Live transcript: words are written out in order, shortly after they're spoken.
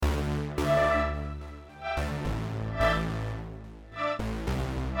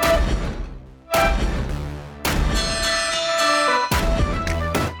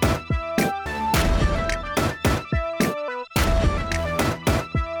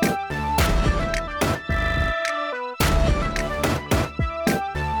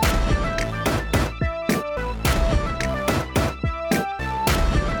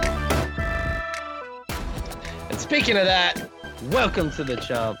speaking of that, welcome to the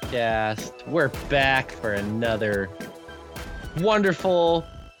Chumpcast. We're back for another wonderful,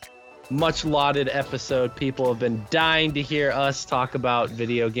 much lauded episode. People have been dying to hear us talk about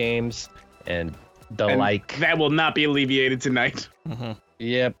video games and the like. That will not be alleviated tonight. Mm-hmm.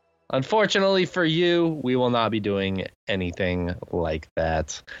 Yep. Unfortunately for you, we will not be doing anything like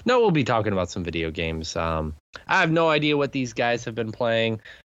that. No, we'll be talking about some video games. I have no idea what these guys have been playing.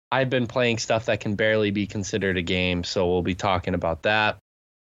 I've been playing stuff that can barely be considered a game, so we'll be talking about that.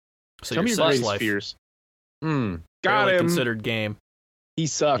 So Tell me your your sex greatest life, fears. barely Got him. considered game. He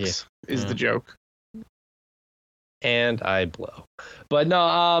sucks, is the joke. And I blow. But no,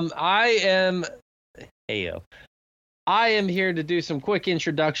 I am here to do some quick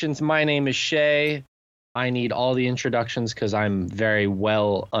introductions. My name is Shay. I need all the introductions because I'm very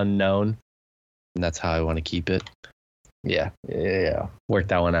well unknown. And that's how I want to keep it. Yeah. Work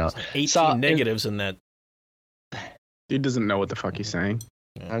that one out. 18 negatives in that. Dude doesn't know what the fuck he's saying.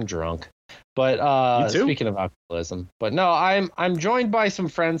 I'm drunk. But You too? speaking of alcoholism. But no, I'm joined by some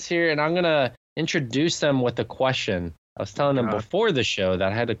friends here, and I'm gonna introduce them with a question. I was telling them before the show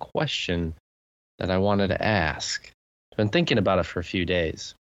that I had a question that I wanted to ask. I've been thinking about it for a few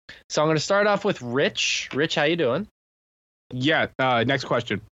days. So I'm gonna start off with Rich. Rich, how you doing? Yeah, next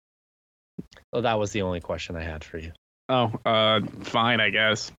question. Oh, that was the only question I had for you. Oh, fine, I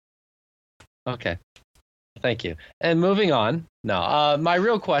guess. Okay. Thank you. And moving on. No, my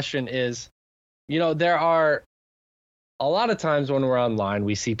real question is, there are a lot of times when we're online,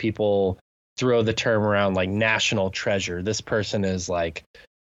 we see people throw the term around like national treasure. This person is like,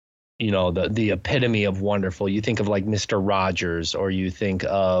 the epitome of wonderful. You think of like Mr. Rogers, or you think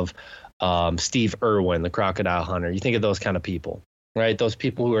of Steve Irwin, the crocodile hunter. You think of those kind of people, right? Those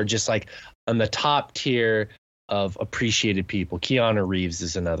people who are just like on the top tier of appreciated people. Keanu Reeves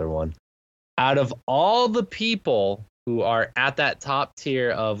is another one. Out of all the people who are at that top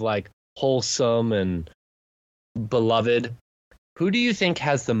tier of like wholesome and beloved, who do you think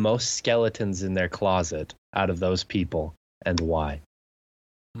has the most skeletons in their closet out of those people, and why?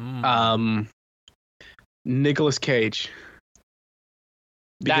 Nicolas Cage.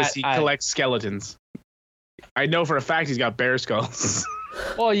 Because he collects skeletons. I know for a fact he's got bear skulls.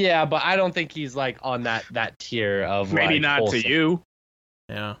 Well, yeah, but I don't think he's like on that tier of maybe like, not wholesome. to you.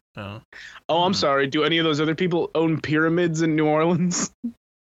 Yeah. Oh, I'm sorry. Do any of those other people own pyramids in New Orleans?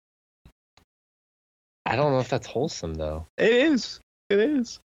 I don't know if that's wholesome though. It is.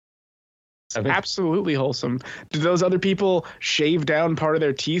 It's absolutely wholesome. Do those other people shave down part of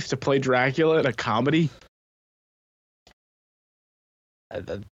their teeth to play Dracula in a comedy?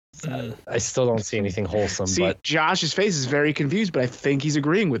 I still don't see anything wholesome. See, but Josh's face is very confused, but I think he's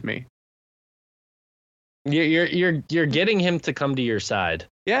agreeing with me. You're getting him to come to your side.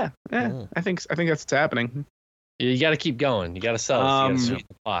 Yeah. I think that's what's happening. You got to keep going. You got to sell. You got to sweeten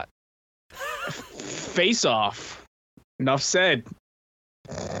the pot. Face Off. Enough said.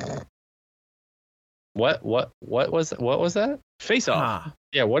 What was that? Face Off.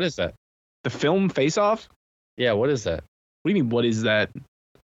 Yeah, what is that? The film Face Off? Yeah, what is that? What do you mean, what is that?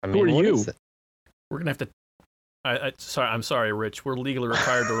 I mean, who are what you? is it? We're going to have to... I'm sorry, Rich. We're legally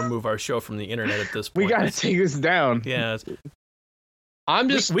required to remove our show from the internet at this point. We got to take this down. Yeah.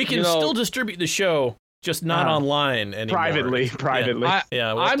 We can still distribute the show, just not online anymore. Privately.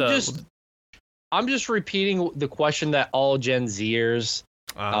 I'm just repeating the question that all Gen Zers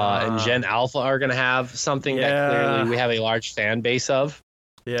and Gen Alpha are going to have, something that clearly we have a large fan base of.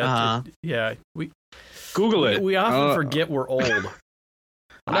 Yeah. We Google it. We often forget we're old.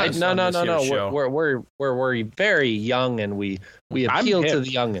 No. We're very young, and we appeal to the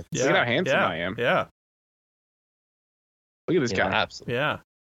youngins. Yeah. Look at how handsome I am. Yeah. Look at this guy. Absolutely. Yeah.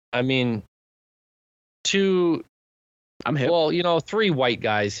 I mean, I'm hip. Well, 3 white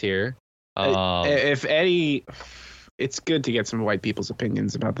guys here. If Eddie, it's good to get some white people's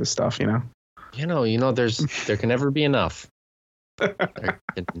opinions about this stuff, there can never be enough. There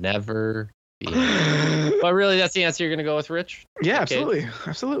can never be enough. But really, that's the answer you're going to go with, Rich? Yeah, Okay.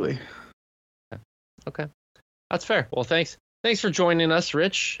 absolutely. Okay. That's fair. Well, thanks for joining us,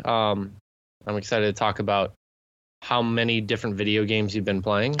 Rich. I'm excited to talk about how many different video games you've been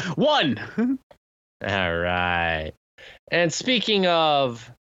playing. 1. All right. And speaking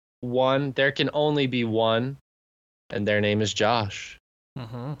of one, there can only be one, and their name is Josh.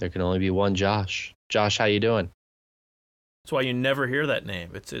 Mm-hmm. There can only be one Josh. Josh, how you doing? That's why you never hear that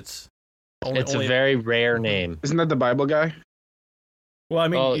name. It's a very rare name. Isn't that the Bible guy? Well, I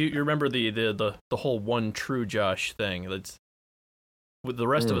mean, you remember the whole one true Josh thing. That's the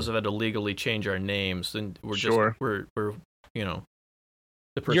rest of us have had to legally change our names, and we're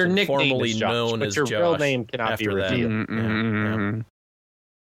the person your nickname formerly is Josh, known but as your Josh real name cannot be after that. revealed. Mm-hmm.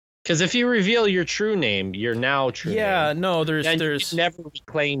 Because if you reveal your true name, your now true name, no, then there's you never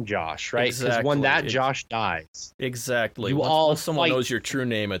reclaim Josh, right? Because when Exactly. that Josh dies, exactly. you Once, all once someone fight. knows your true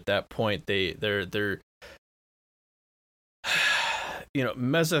name at that point, they're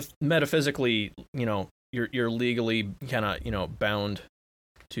metaphysically, you're legally kind of, bound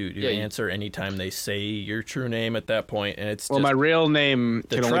to answer anytime they say your true name at that point, and it's my real name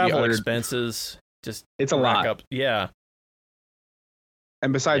the can only be travel uttered. expenses. Just It's a rack lot. up. Yeah.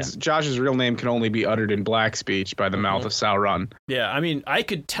 And besides, Josh's real name can only be uttered in black speech by the mouth of Sauron. Yeah, I mean, I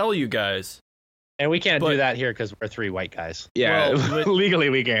could tell you guys. And we can't do that here because we're 3 white guys. Yeah, Well, legally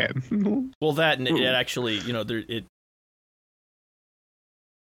we can. Well, that and it actually,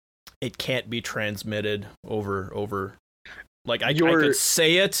 it can't be transmitted over. Like I could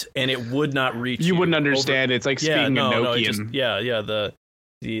say it and it would not reach you. You wouldn't understand. It's like speaking Enochian.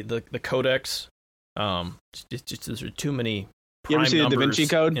 The codex. Just there's too many. You ever see the Da Vinci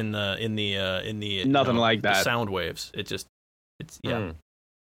Code? In the nothing like that. The sound waves. It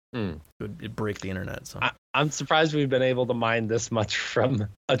would break the internet. So I'm surprised we've been able to mine this much from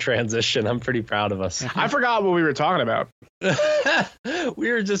a transition. I'm pretty proud of us. I forgot what we were talking about.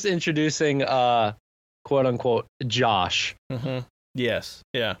 We were just introducing quote unquote Josh. Mm-hmm. Yes.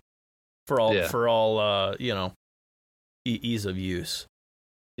 Yeah. For all ease of use.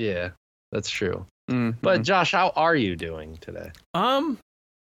 Yeah, that's true. Mm-hmm. But Josh, how are you doing today?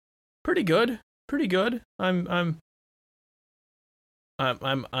 Pretty good. I'm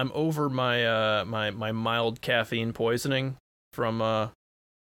over my my mild caffeine poisoning from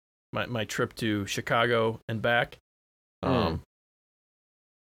my trip to Chicago and back.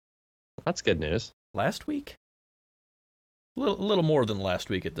 That's good news. Last week? A little more than last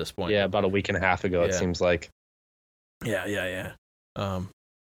week at this point. Yeah, about a week and a half ago, it seems like. Yeah.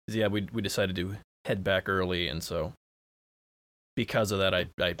 We decided to head back early, and so because of that, I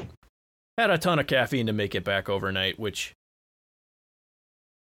had a ton of caffeine to make it back overnight, which,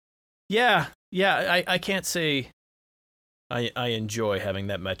 I can't say I enjoy having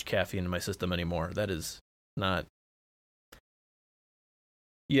that much caffeine in my system anymore. That is not.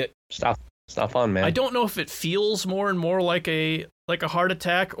 Yeah, Stop on, man. I don't know if it feels more and more like a heart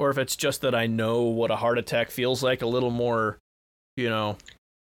attack, or if it's just that I know what a heart attack feels like a little more,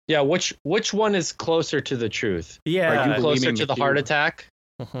 Yeah, which one is closer to the truth? Yeah. Are you closer to the heart attack?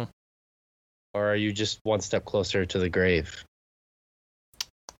 Mm-hmm. Or are you just one step closer to the grave?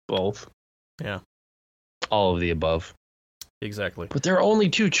 Both. Yeah. All of the above. Exactly. But there are only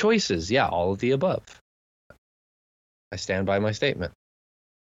 2 choices. Yeah, all of the above. I stand by my statement.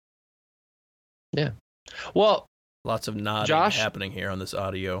 Yeah. Well, lots of nodding Josh, happening here on this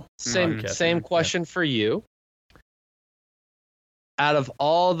audio. Same question for you. Out of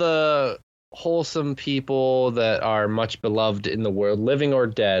all the wholesome people that are much beloved in the world, living or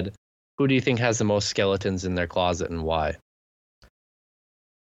dead, who do you think has the most skeletons in their closet and why?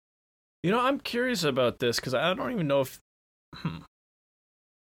 I'm curious about this because I don't even know if.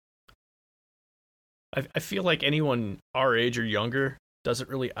 I feel like anyone our age or younger doesn't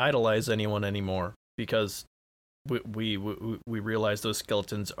really idolize anyone anymore because we realize those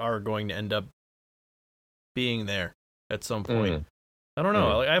skeletons are going to end up being there at some point. I don't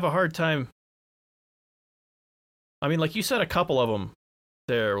know. I have a hard time. I mean, like you said, a couple of them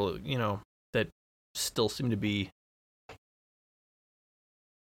there, that still seem to be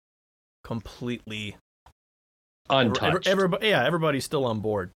completely untouched. Everybody's still on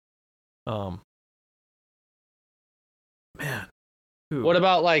board. Man. Who? What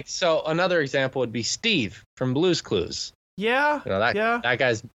about another example would be Steve from Blue's Clues. Yeah. That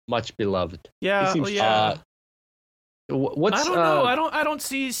guy's much beloved. Yeah. What's I don't know. I don't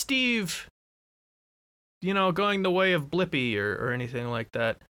see Steve, going the way of Blippi or anything like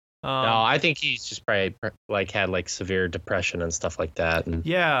that. No, I think he's just probably had severe depression and stuff like that. And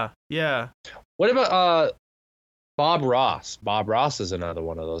yeah. What about Bob Ross? Bob Ross is another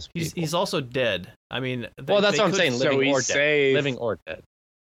one of those people. He's also dead. I mean, that's what I'm saying. Living or dead.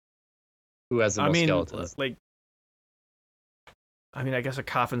 Who has the most skeletons? I guess a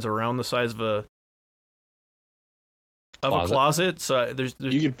coffin's around the size of a closet. So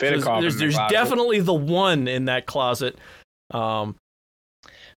you can fit a coffin. There's definitely the one in that closet.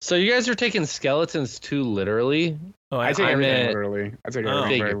 So you guys are taking skeletons too literally? Oh, I take everything literally. I take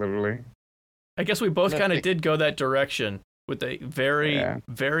everything very literally. I guess we both kind of did go that direction with the very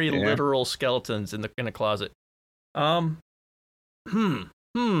literal skeletons in a closet. I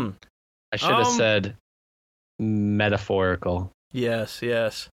should have said metaphorical. Yes.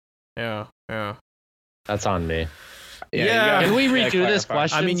 Yeah. That's on me. Yeah. Can we redo clarify. this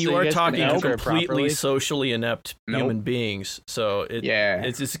question? I mean, you are guys can talking answer it completely properly? socially inept human beings, so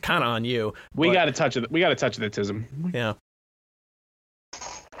it's kind of on you. We got to touch it. We got to touch the tism. Yeah.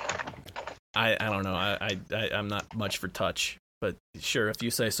 I don't know. I'm not much for touch, but sure, if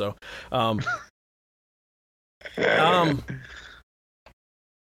you say so.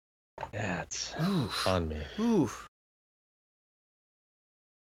 That's on me. Oof.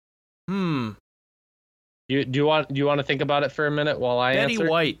 Do you want to think about it for a minute while I Betty answer?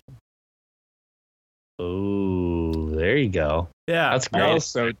 White. Oh, there you go. Yeah. That's I'm great.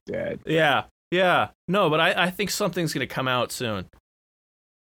 also dead. Yeah. Yeah. No, but I think something's gonna come out soon.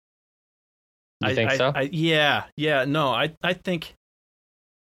 You think so? Yeah. No, I think.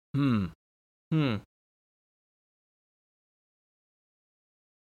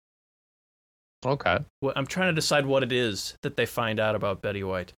 Okay. Well, I'm trying to decide what it is that they find out about Betty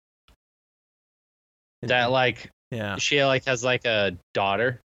White. That like Yeah. she like has like a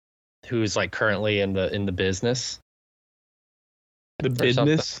daughter who's like currently in the business. The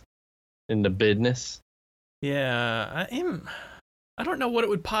business. In the business. Yeah. I don't know what it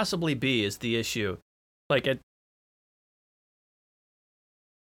would possibly be is the issue. Like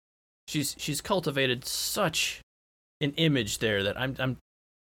she's cultivated such an image there that I'm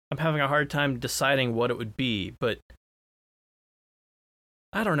having a hard time deciding what it would be, but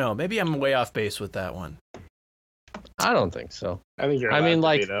I don't know. Maybe I'm way off base with that one. I don't think so. I think you're. I mean,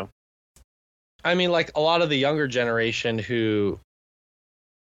 like, though. I mean, like a lot of the younger generation who,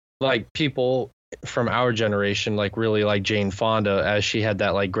 like people from our generation, like really like Jane Fonda, as she had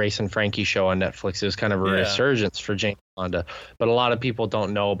that like Grace and Frankie show on Netflix. It was kind of a resurgence for Jane Fonda, but a lot of people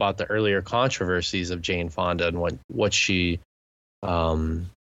don't know about the earlier controversies of Jane Fonda and what she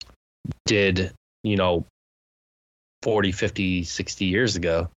did, 40, 50, 60 years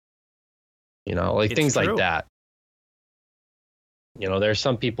ago. Like It's things true. like that. There's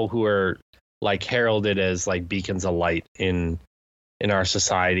some people who are like heralded as like beacons of light in our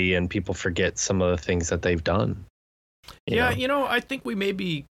society, and people forget some of the things that they've done. you know? I think we may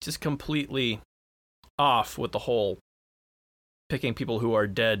be just completely off with the whole picking people who are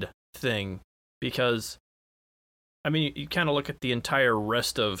dead thing, because I mean, you kind of look at the entire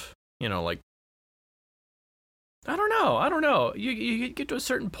rest of, like, I don't know. You get to a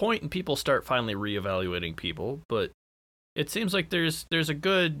certain point and people start finally reevaluating people, but it seems like there's a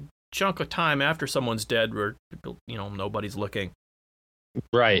good chunk of time after someone's dead where people, nobody's looking.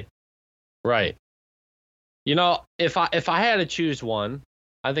 Right. If I had to choose one,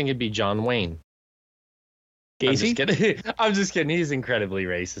 I think it'd be John Wayne. Gacy? I'm just kidding. He's incredibly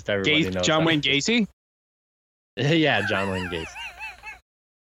racist. Everybody knows John that. Wayne Gacy? Yeah, John Wayne Gacy.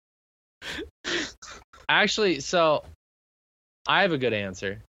 Actually, so I have a good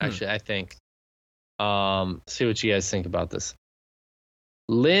answer. Actually, I think. See what you guys think about this.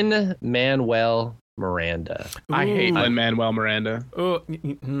 Lin-Manuel Miranda. I hate Lin-Manuel Miranda. Oh,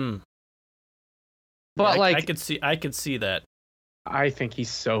 But I could see that. I think he's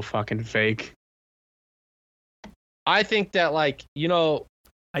so fucking fake. I think that I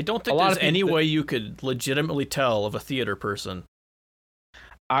don't think there's any way you could legitimately tell of a theater person.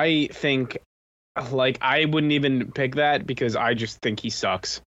 I think, I wouldn't even pick that because I just think he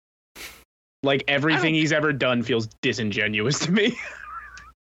sucks. Like, everything he's ever done feels disingenuous to me.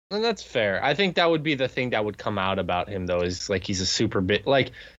 And that's fair. I think that would be the thing that would come out about him, though, is like he's a super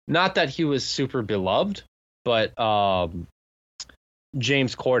not that he was super beloved, but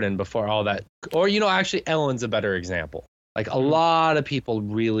James Corden before all that, or actually Ellen's a better example. Like a lot of people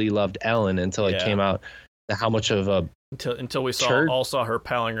really loved Ellen until it came out how much of a until we all saw her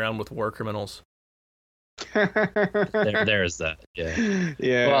palling around with war criminals. there's that.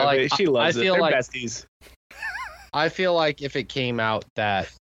 Yeah. Well, she loves it. They're besties. I feel like if it came out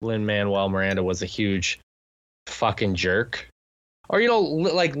that Lin-Manuel Miranda was a huge fucking jerk, or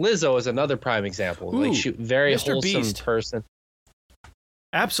like Lizzo is another prime example. Ooh, like she very Mr. wholesome Beast. Person.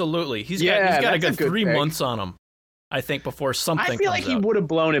 Absolutely, he's got a good 3 months on him, I think, before something. I feel like he would have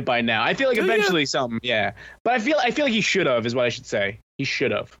blown it by now. I feel like eventually something, but I feel like he should have, is what I should say. He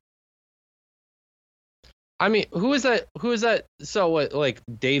should have. I mean, who is that? So what? Like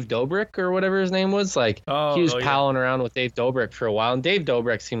Dave Dobrik or whatever his name was. Like he was palling around with Dave Dobrik for a while, and Dave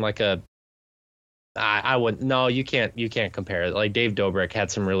Dobrik seemed like a. I wouldn't. No, you can't compare it. Like Dave Dobrik had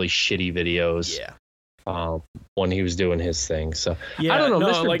some really shitty videos. When he was doing his thing. So I don't know.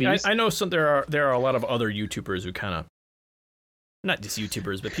 No, Mr. Beast. I know there are a lot of other YouTubers who kind of, not just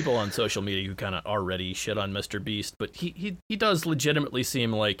YouTubers, but people on social media who kind of already shit on Mr. Beast. But he does legitimately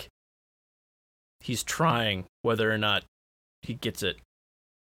seem like he's trying, whether or not he gets it.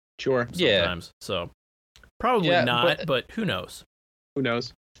 Sure. Sometimes. So Probably Yeah, not, but who knows? Who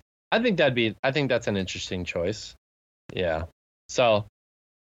knows? I think that's an interesting choice. Yeah. So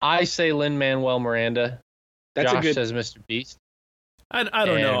I say Lin-Manuel Miranda. That's Josh a good. says Mr. Beast. I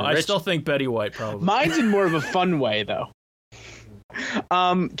don't know. And I Rich- still think Betty White probably. Mine's in more of a fun way, though.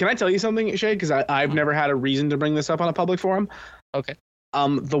 Can I tell you something, Shay? Because I've never had a reason to bring this up on a public forum. Okay.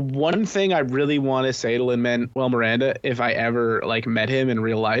 The one thing I really want to say to Lin-Manuel Miranda, if I ever like met him in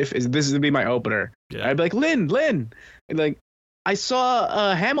real life, is this is gonna be my opener. Yeah. I'd be like, Lin, and like, I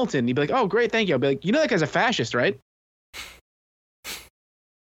saw Hamilton. He'd be like, oh, great, thank you. I'd be like, you know that guy's a fascist, right?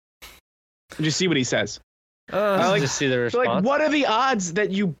 And just see what he says. Just see the So, response. like, what are the odds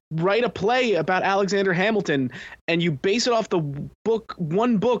that you write a play about Alexander Hamilton and you base it off the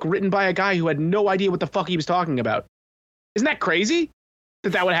one book written by a guy who had no idea what the fuck he was talking about? Isn't that crazy?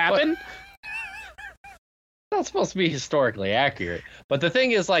 That would happen? Not supposed to be historically accurate. But the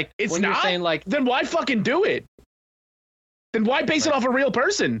thing is, like, It's when not? you're saying, like, Then why fucking do it? Then why base it off a real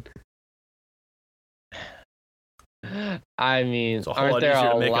person? I mean, It's a whole aren't lot there easier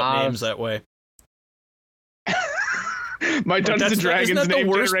a to make up lot names of... that way. My Dungeons and Dragons isn't that the name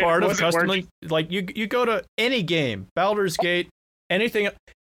worst generator part of wasn't custom? working. Like you go to any game, Baldur's Gate, anything,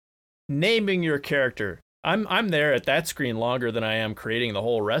 naming your character. I'm there at that screen longer than I am creating the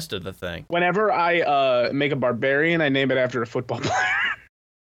whole rest of the thing. Whenever I make a barbarian, I name it after a football player.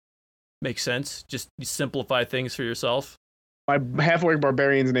 Makes sense. Just you simplify things for yourself. My half-orc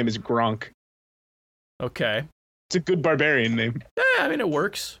barbarian's name is Gronk. Okay. It's a good barbarian name. Yeah, I mean it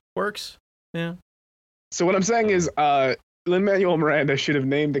works. Works. Yeah. So what I'm saying is, Lin-Manuel Miranda should have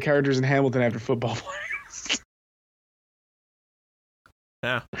named the characters in Hamilton after football players.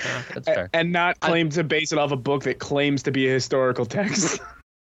 Yeah. That's fair. And not claim to base it off a book that claims to be a historical text.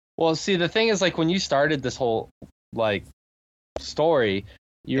 Well, see, the thing is, like, when you started this whole, like, story,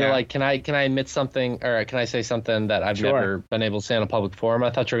 you were Yeah. like, can I admit something, or can I say something that I've Sure. never been able to say on a public forum? I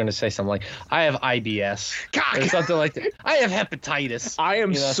thought you were going to say something like, I have IBS, or something like that. I have hepatitis. I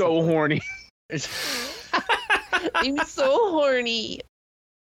am You know, so horny. I'm so horny.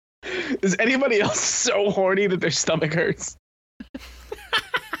 Is anybody else so horny that their stomach hurts?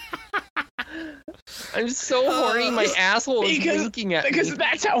 I'm so horny, my asshole is Because- winking at Because me.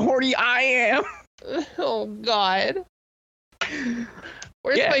 that's how horny I am. Oh, God.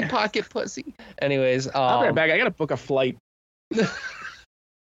 Where's Yeah. my pocket pussy? Anyways, I'll be right back. I gotta book a flight.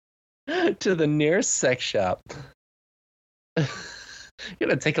 to the nearest sex shop. You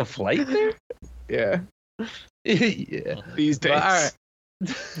gonna take a flight there? Yeah. Yeah. These days.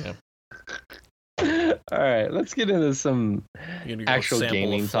 But, all right, let's get into some You're gonna go actual sample a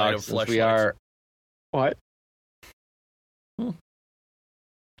gaming flight talk of since we fleshlights. are. What?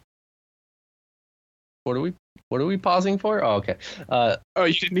 What are we pausing for? Oh, okay. Oh,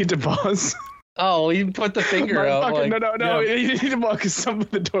 you didn't need to pause. Oh, you put the finger up. Like, No. You didn't need to pause because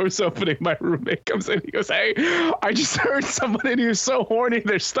the door was opening. My roommate comes in. He goes, "Hey, I just heard someone in here so horny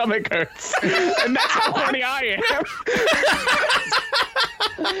their stomach hurts, and that's how horny I am."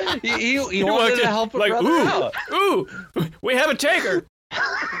 He You wanted walked to in, help a like, brother out. ooh, we have a taker.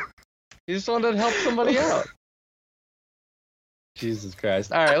 He just wanted to help somebody out. Jesus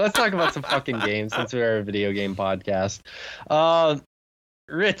Christ. All right, let's talk about some fucking games since we're a video game podcast.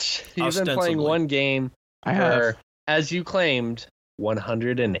 Rich, you've been playing Ostensibly. one game I have. for, as you claimed,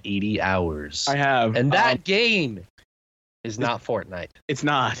 180 hours. I have. And that game is not Fortnite. It's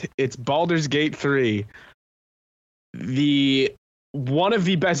not. It's Baldur's Gate 3. One of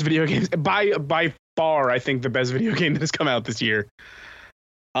the best video games by far, I think the best video game that has come out this year.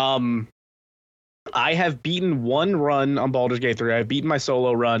 I have beaten one run on Baldur's Gate 3. I've beaten my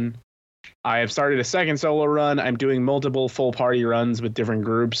solo run. I have started a second solo run. I'm doing multiple full party runs with different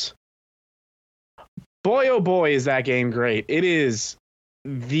groups. Boy, oh boy, is that game great. It is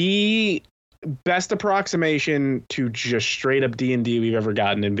the best approximation to just straight up D&D we've ever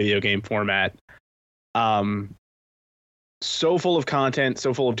gotten in video game format. So full of content,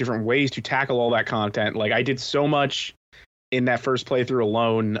 so full of different ways to tackle all that content. Like, I did so much in that first playthrough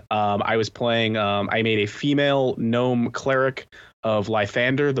alone. I was playing, I made a female gnome cleric of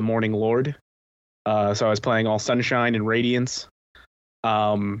Lythander, the Morning Lord. So I was playing all Sunshine and Radiance.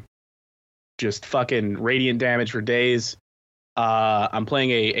 Just fucking radiant damage for days. I'm playing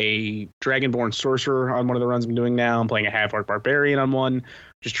a Dragonborn Sorcerer on one of the runs I'm doing now. I'm playing a Half-Orc Barbarian on one.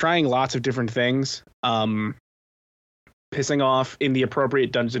 Just trying lots of different things. Pissing off in the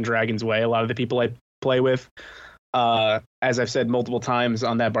appropriate Dungeons and Dragons way a lot of the people I play with. As I've said multiple times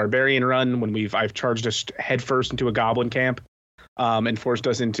on that Barbarian run, when I've charged us headfirst into a Goblin camp, and forced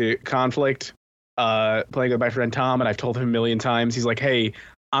us into conflict, playing with my friend Tom, and I've told him a million times, he's like, "Hey,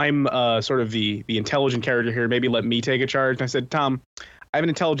 I'm sort of the intelligent character here. Maybe let me take a charge. And I said, Tom, I have an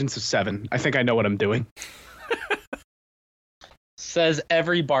intelligence of 7. I think I know what I'm doing. Says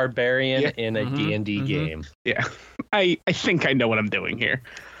every barbarian in a D&D game. Yeah, I think I know what I'm doing here.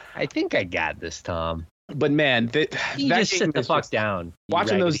 I think I got this, Tom. But man, that just sit the fuck down.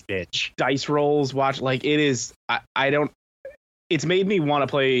 Watching those bitch. dice rolls, it is. I don't. It's made me want to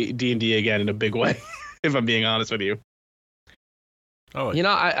play D&D again in a big way. If I'm being honest with you. Oh, you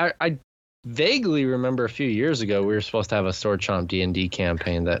know, I vaguely remember a few years ago we were supposed to have a Sword Chomp D&D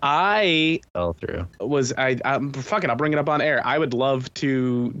campaign that I fell through. Fuck it, I'll bring it up on air. I would love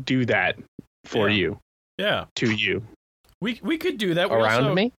to do that for you. Yeah. To you. We could do that.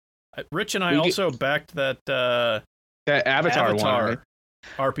 Around me? Rich and I also backed that Avatar one. Right?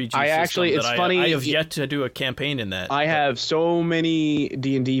 RPG it's funny. I have yet to do a campaign in that. I have so many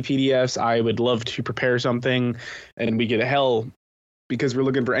D&D PDFs. I would love to prepare something, and we get because we're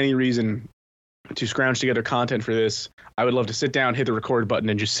looking for any reason to scrounge together content for this. I would love to sit down, hit the record button,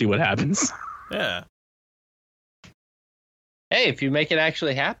 and just see what happens. Yeah. Hey, if you make it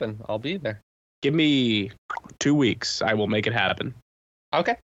actually happen, I'll be there. Give me 2 weeks. I will make it happen.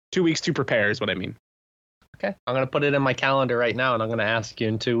 Okay. 2 weeks to prepare is what I mean. Okay. I'm going to put it in my calendar right now, and I'm going to ask you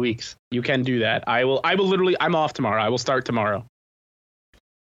in 2 weeks. You can do that. I will literally, I'm off tomorrow. I will start tomorrow.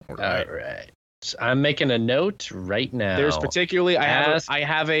 All right. So I'm making a note right now. There's particularly, I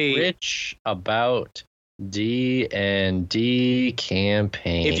have a Rich about D&D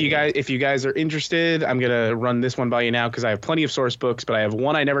campaign. If you guys are interested, I'm going to run this one by you now because I have plenty of source books, but I have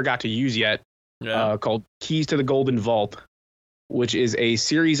one I never got to use yet called Keys to the Golden Vault, which is a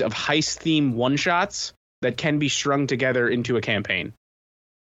series of heist-themed one-shots that can be strung together into a campaign.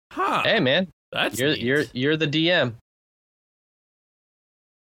 Huh. Hey, man. You're the DM.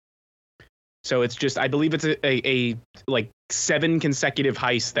 So it's just, I believe it's a like 7 consecutive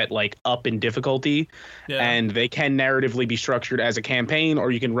heists that like up in difficulty, and they can narratively be structured as a campaign,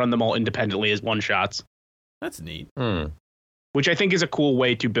 or you can run them all independently as one-shots. That's neat. Which I think is a cool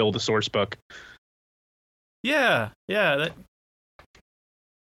way to build a source book. Yeah.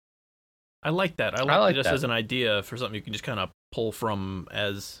 I like that. I like it just as an idea for something you can just kind of pull from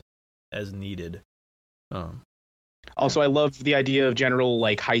as needed. Also, I love the idea of general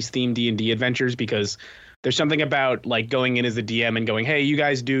like heist-themed D&D adventures because there's something about like going in as the DM and going, "Hey, you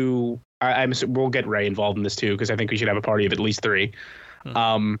guys do." We'll get Ray involved in this too because I think we should have a party of at least 3.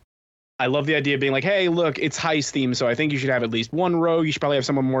 I love the idea of being like, "Hey, look, it's heist themed, so I think you should have at least one rogue. You should probably have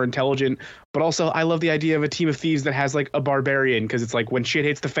someone more intelligent." But also, I love the idea of a team of thieves that has like a barbarian because it's like when shit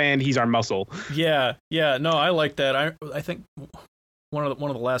hits the fan, he's our muscle. Yeah. No, I like that. I think one of the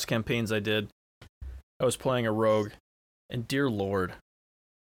last campaigns I did, I was playing a rogue, and dear Lord,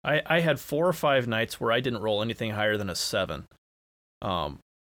 I had 4 or 5 nights where I didn't roll anything higher than a 7.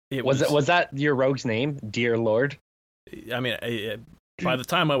 Was that your rogue's name, Dear Lord? I mean, by the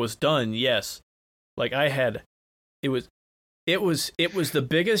time I was done, yes. Like it was the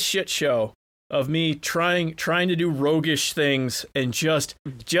biggest shit show of me trying to do roguish things and just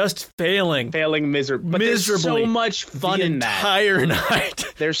failing miserably. But there's so much fun in that entire night.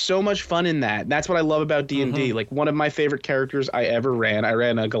 There's so much fun in that. That's what I love about D&D. Like one of my favorite characters I ever ran. I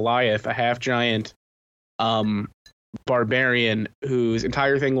ran a Goliath, a half giant, barbarian whose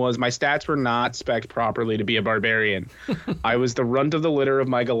entire thing was my stats were not spec'd properly to be a barbarian. I was the runt of the litter of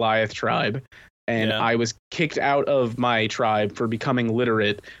my Goliath tribe. And I was kicked out of my tribe for becoming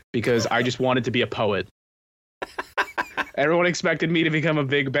literate because I just wanted to be a poet. Everyone expected me to become a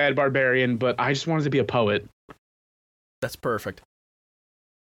big bad barbarian, but I just wanted to be a poet. That's perfect.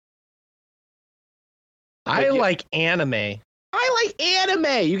 I like anime.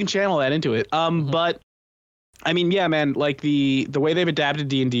 You can channel that into it. But I mean, yeah, man, like the way they've adapted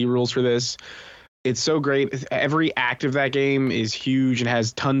D&D rules for this, it's so great. Every act of that game is huge and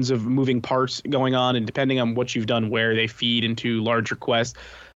has tons of moving parts going on. And depending on what you've done, where they feed into larger quests,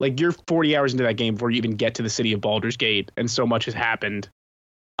 like you're 40 hours into that game before you even get to the city of Baldur's Gate. And so much has happened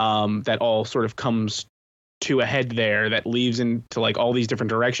that all sort of comes to a head there that leaves into like all these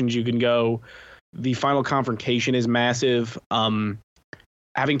different directions you can go. The final confrontation is massive.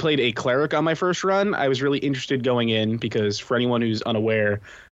 Having played a cleric on my first run, I was really interested going in because for anyone who's unaware,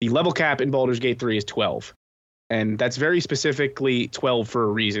 the level cap in Baldur's Gate 3 is 12. And that's very specifically 12 for a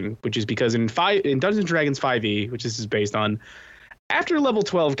reason, which is because in Dungeons & Dragons 5e, which this is based on, after level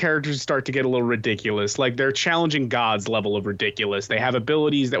 12, characters start to get a little ridiculous. Like they're challenging gods level of ridiculous. They have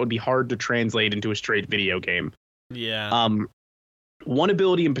abilities that would be hard to translate into a straight video game. Yeah. One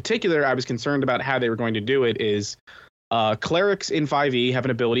ability in particular, I was concerned about how they were going to do it is clerics in 5e have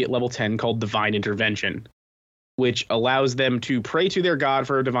an ability at level 10 called Divine Intervention, which allows them to pray to their god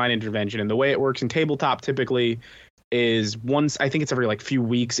for a divine intervention. And the way it works in tabletop typically is once, I think it's every like few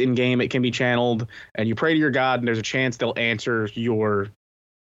weeks in game, it can be channeled, and you pray to your god, and there's a chance they'll answer your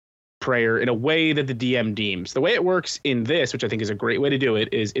prayer in a way that the DM deems. The way it works in this, which I think is a great way to do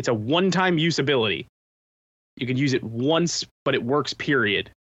it, is it's a one-time use ability. You can use it once, but it works, period.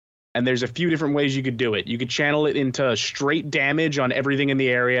 And there's a few different ways you could do it. You could channel it into straight damage on everything in the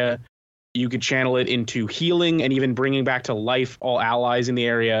area. You could channel it into healing and even bringing back to life all allies in the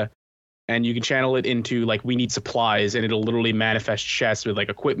area. And you can channel it into, like, we need supplies, and it'll literally manifest chests with, like,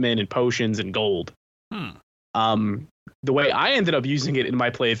 equipment and potions and gold. The way I ended up using it in my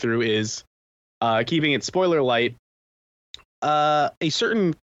playthrough is keeping it spoiler light. A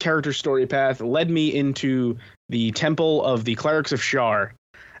certain character story path led me into the temple of the clerics of Shar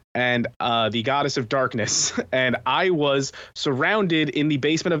and the goddess of darkness. And I was surrounded in the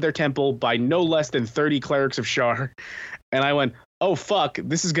basement of their temple by no less than 30 clerics of Shar. And I went, oh, fuck,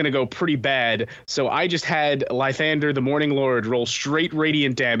 this is going to go pretty bad. So I just had Lythander, the Morning Lord, roll straight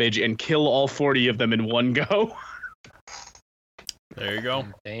radiant damage and kill all 40 of them in one go. There you go.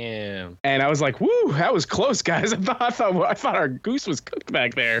 Damn. And I was like, woo, that was close, guys. I thought our goose was cooked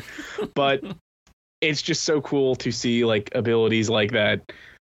back there. But it's just so cool to see, like, abilities like that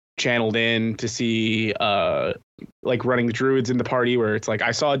channeled in, to see like running the druids in the party where it's like,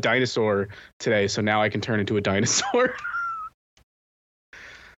 I saw a dinosaur today, so now I can turn into a dinosaur.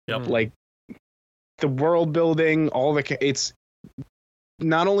 Yep. Like, the world building, it's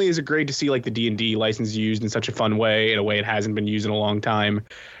not only is it great to see, like, the D&D license used in such a fun way, in a way it hasn't been used in a long time.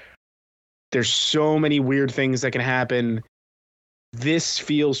 There's so many weird things that can happen. This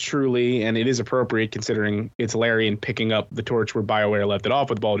feels truly, and it is appropriate considering it's Larian picking up the torch where BioWare left it off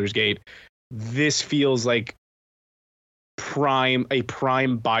with Baldur's Gate. This feels like a prime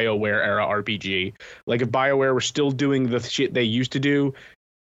BioWare era RPG. Like, if BioWare were still doing the shit they used to do,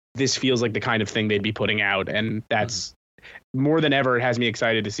 this feels like the kind of thing they'd be putting out, and that's more than ever. It has me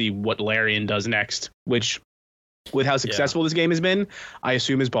excited to see what Larian does next, which, with how successful this game has been, I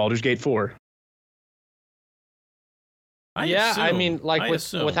assume is Baldur's Gate 4. I mean, like,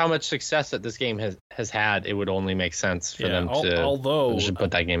 with how much success that this game has had, it would only make sense for them to just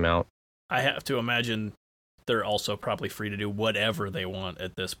put that game out. I have to imagine they're also probably free to do whatever they want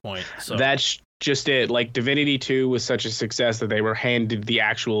at this point. So that's just it. Like, Divinity 2 was such a success that they were handed the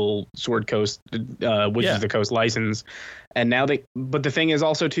actual Sword Coast, Wizards of the Coast license. And now but the thing is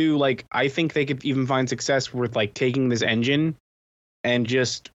also too, like, I think they could even find success with, like, taking this engine and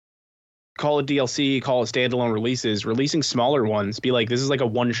just call it DLC, call it standalone releases, releasing smaller ones, be like, this is like a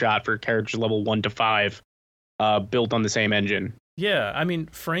one shot for characters level 1 to 5, built on the same engine. Yeah. I mean,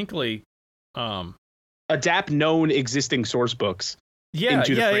 frankly, adapt known existing source books. Yeah.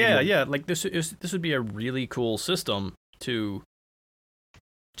 Like, this would be a really cool system to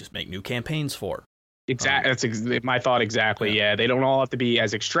just make new campaigns for. Exactly. That's my thought exactly. Yeah. They don't all have to be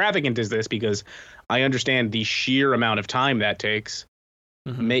as extravagant as this, because I understand the sheer amount of time that takes.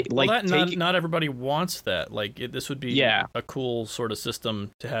 Mm-hmm. Not everybody wants that. Like, this would be a cool sort of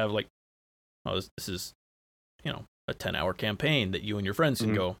system to have. Like, this is, a 10-hour campaign that you and your friends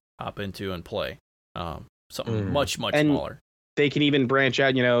can go hop into and play. Something much smaller. They can even branch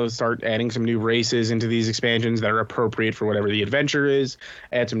out, start adding some new races into these expansions that are appropriate for whatever the adventure is.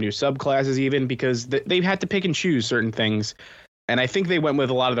 Add some new subclasses even, because they've had to pick and choose certain things. And I think they went with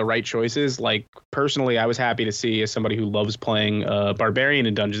a lot of the right choices. Like, personally, I was happy to see, as somebody who loves playing Barbarian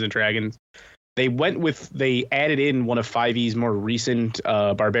in Dungeons & Dragons, they added in one of 5e's more recent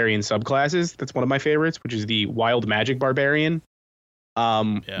Barbarian subclasses. That's one of my favorites, which is the Wild Magic Barbarian,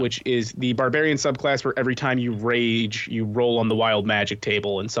 which is the Barbarian subclass where every time you rage, you roll on the Wild Magic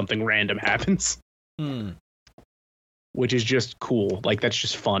table and something random happens. Which is just cool. Like, that's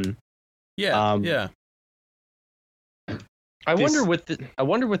just fun. Yeah. I wonder with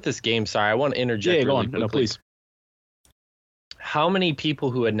this game. Sorry, I want to interject. Yeah, go on. No, please. How many people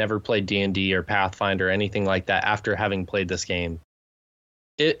who had never played D&D or Pathfinder or anything like that, after having played this game,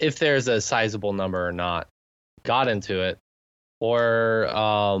 if there's a sizable number or not, got into it, or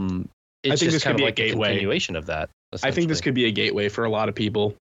it's just kind of like a continuation of that? I think this could be a gateway for a lot of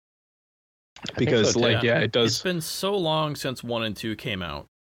people, because it does. It's been so long since 1 and 2 came out,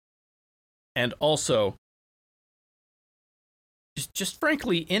 and also, just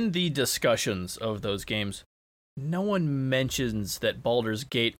frankly, in the discussions of those games, no one mentions that Baldur's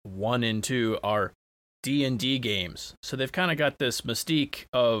Gate 1 and 2 are D&D games. So they've kind of got this mystique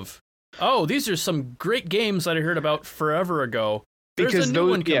of, oh, these are some great games that I heard about forever ago. There's a new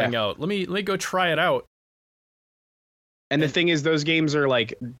one coming out. Let me go try it out. And the thing is, those games are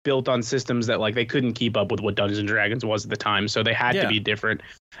like built on systems that like they couldn't keep up with what Dungeons and Dragons was at the time, so they had to be different.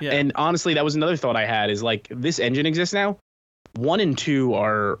 Yeah. And honestly, that was another thought I had is like this engine exists now. 1 and 2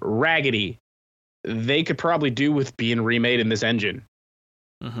 are raggedy. They could probably do with being remade in this engine.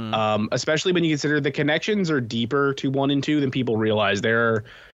 Mm-hmm. Especially when you consider the connections are deeper to 1 and 2 than people realize. There are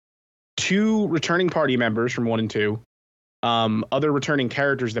 2 returning party members from 1 and 2. Other returning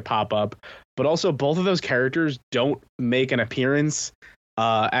characters that pop up, but also both of those characters don't make an appearance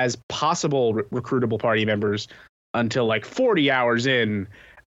as possible recruitable party members until like 40 hours in.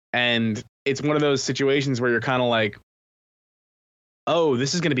 And it's one of those situations where you're kind of like, oh,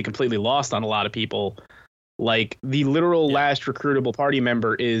 this is going to be completely lost on a lot of people. Like the literal last recruitable party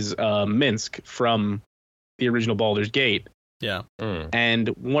member is Minsk from the original Baldur's Gate. Yeah. And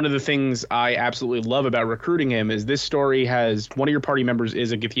one of the things I absolutely love about recruiting him is this story has one of your party members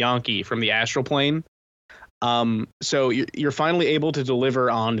is a Githyanki from the astral plane. So you're finally able to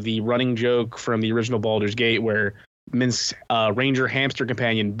deliver on the running joke from the original Baldur's Gate where Minsk's ranger hamster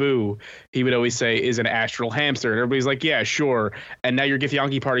companion, Boo, he would always say is an astral hamster. And everybody's like, yeah, sure. And now your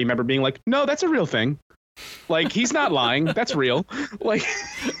Githyanki party member being like, no, that's a real thing. Like, he's not lying. That's real. Like...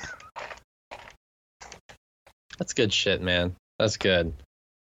 That's good shit, man. That's good.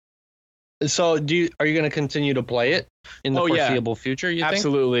 So, are you going to continue to play it in the foreseeable future? You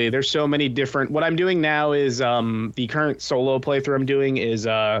Absolutely. Think? There's so many different. What I'm doing now is the current solo playthrough I'm doing is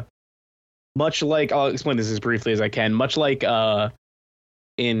much like I'll explain this as briefly as I can. Much like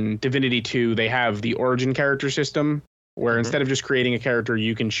in Divinity 2, they have the origin character system where instead of just creating a character,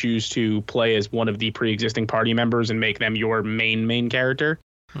 you can choose to play as one of the pre-existing party members and make them your main character.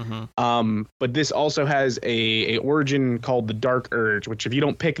 But this also has a origin called the Dark Urge, which if you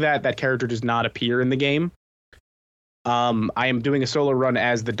don't pick that character does not appear in the game. I am doing a solo run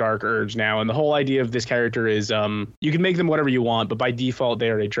as the Dark Urge now, and the whole idea of this character is you can make them whatever you want, but by default they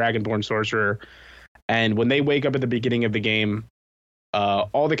are a dragonborn sorcerer. And when they wake up at the beginning of the game,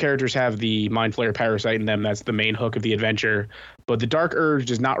 all the characters have the Mind Flayer parasite in them. That's the main hook of the adventure. But the Dark Urge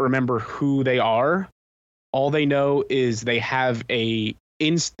does not remember who they are. All they know is they have a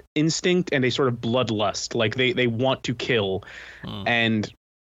instinct and a sort of bloodlust, like they want to kill. And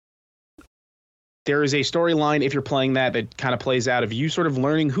there is a storyline if you're playing that kind of plays out of you sort of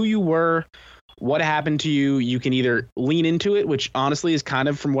learning who you were, what happened to you. You can either lean into it, which honestly is kind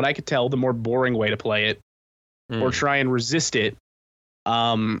of, from what I could tell, the more boring way to play it, or try and resist it.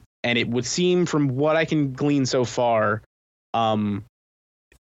 And it would seem, from what I can glean so far,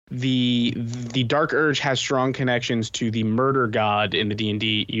 the Dark Urge has strong connections to the murder god in the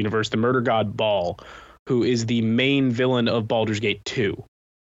D&D universe, the murder god Baal, who is the main villain of Baldur's Gate 2.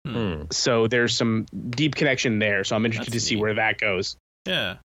 So there's some deep connection there. So I'm interested to see where that goes.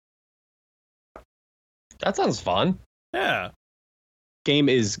 Yeah. That sounds fun. Yeah. Game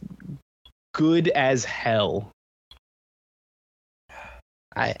is good as hell.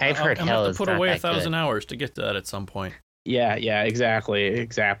 I've heard hell is put away 1,000 hours to get to that at some point. Yeah, exactly.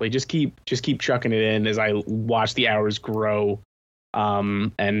 Just keep chucking it in as I watch the hours grow,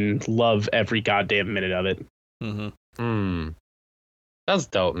 and love every goddamn minute of it. That's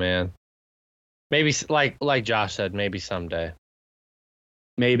dope, man. Maybe like Josh said, maybe someday.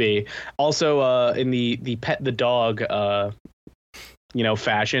 Maybe. Also, in the pet the dog,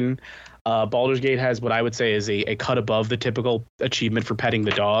 fashion, Baldur's Gate has what I would say is a cut above the typical achievement for petting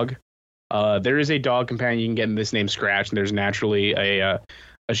the dog. There is a dog companion you can get in this named Scratch, and there's naturally a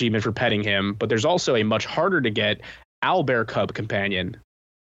achievement for petting him. But there's also a much harder to get owlbear cub companion,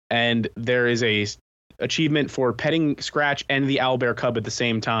 and there is a achievement for petting Scratch and the owlbear cub at the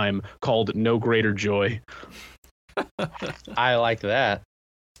same time called No Greater Joy. I like that.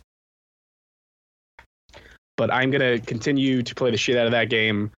 But I'm gonna continue to play the shit out of that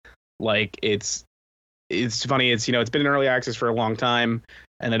game. Like it's funny. It's been in early access for a long time,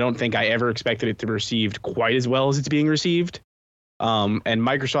 and I don't think I ever expected it to be received quite as well as it's being received. And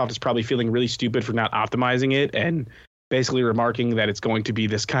Microsoft is probably feeling really stupid for not optimizing it and basically remarking that it's going to be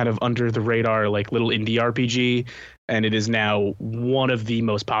this kind of under the radar, like little indie RPG. And it is now one of the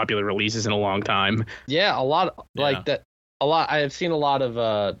most popular releases in a long time. Yeah, like that. A lot. I have seen a lot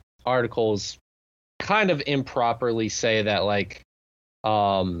of articles kind of improperly say that like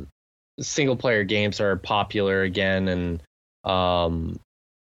single player games are popular again, and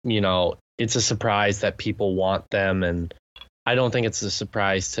it's a surprise that people want them, and I don't think it's a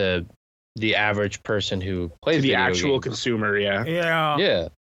surprise to the average person who plays the actual games. Consumer. Yeah.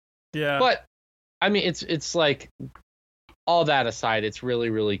 But I mean, it's like, all that aside, it's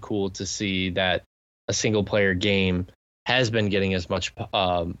really, really cool to see that a single player game has been getting as much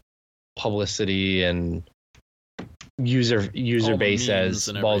publicity and user the base memes as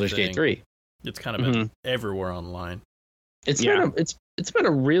and Baldur's Gate everything. 3. It's kind of been everywhere online. It's been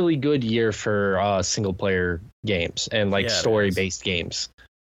a really good year for single player games and like story based games.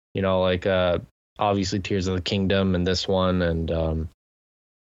 You know, like obviously Tears of the Kingdom and this one, and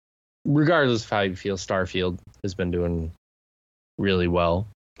regardless of how you feel, Starfield has been doing really well.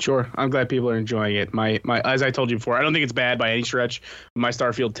 Sure, I'm glad people are enjoying it. My as I told you before, I don't think it's bad by any stretch. My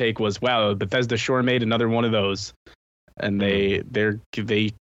Starfield take was, wow, Bethesda sure made another one of those, and they're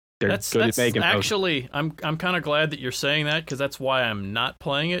good at making actually, those. I'm kind of glad that you're saying that, because that's why I'm not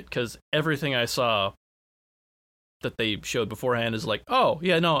playing it, because everything I saw that they showed beforehand is like, oh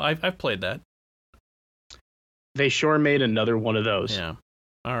yeah, no, I've played that. They sure made another one of those. Yeah.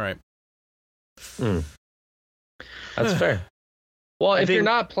 All right. That's fair. Well, if you're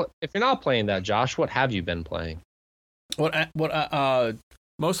not playing that, Josh, what have you been playing?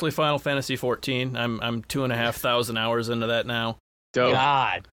 Mostly Final Fantasy 14. I'm 2,500 hours into that now. Dope.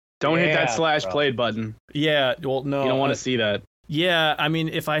 God, don't hit that /played button. Yeah, well, no, you don't want to see that. Yeah, I mean,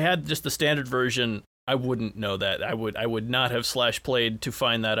 if I had just the standard version, I wouldn't know that. I would not have /played to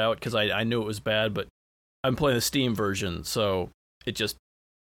find that out, because I knew it was bad. But I'm playing the Steam version, so it just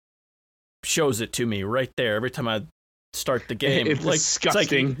shows it to me right there every time I start the game. It's like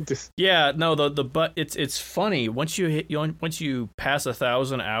disgusting. It's like, yeah, no, but it's funny. Once you pass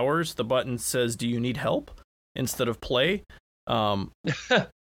 1,000 hours, the button says, "Do you need help?" instead of play.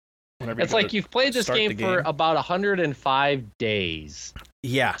 It's like you've played this game for about 105 days.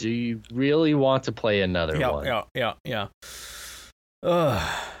 Yeah. Do you really want to play another one? Yeah.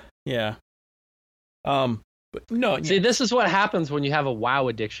 Yeah. But no. See, this is what happens when you have a WoW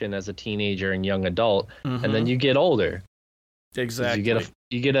addiction as a teenager and young adult, and then you get older. Exactly.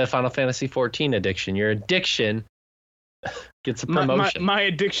 You get a Final Fantasy 14 addiction. Your addiction gets a promotion. My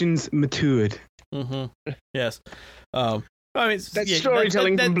addiction's matured. Yes. I mean, that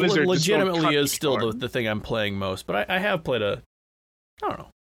storytelling from Blizzard legitimately is still the thing I'm playing most. But I have played I don't know,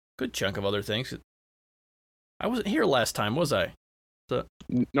 good chunk of other things. I wasn't here last time, was I?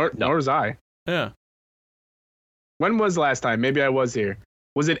 Nor was I. Yeah. When was last time? Maybe I was here.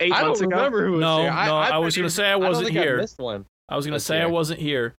 Was it 8 months ago? I don't remember who was here. I was going to say I wasn't here. I missed one. I was going to say I wasn't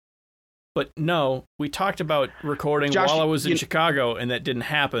here. But no, we talked about recording Josh, while I was in Chicago, and that didn't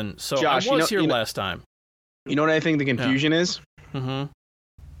happen. So Josh, I was here last time. You know what I think the confusion is?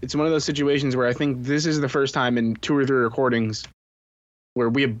 It's one of those situations where I think this is the first time in 2 or 3 recordings where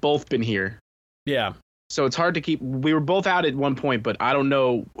we have both been here. Yeah. So it's hard to keep. We were both out at one point, but I don't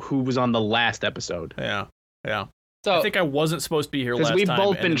know who was on the last episode. Yeah. So I think I wasn't supposed to be here last time.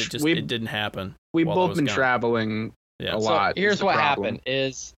 It didn't happen. We've both been traveling a lot. So here's what happened: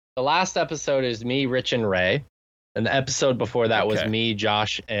 is the last episode is me, Rich, and Ray, and the episode before that was me,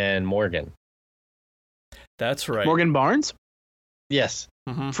 Josh, and Morgan. That's right. Morgan Barnes? Yes.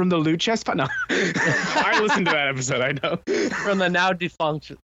 From the Loot Chest? No. I listened to that episode, I know. From the now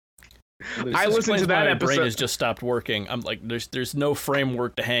defunct. I listened to that episode. My brain has just stopped working. I'm like, there's no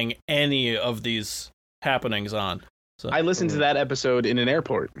framework to hang any of these happenings on. So I listened to that episode in an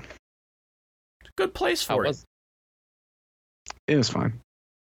airport. Good place for it. It was fine.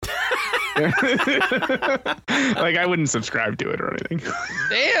 Like, I wouldn't subscribe to it or anything.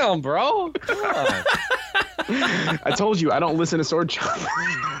 Damn, bro. Come on. I told you I don't listen to Sword Chomp.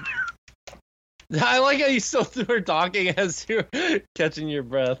 I like how you still were talking as you're catching your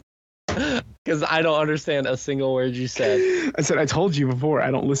breath, because I don't understand a single word you said. I said, I told you before,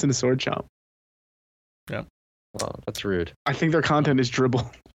 I don't listen to Sword Chomp. Yeah. Well, that's rude. I think their content is dribble.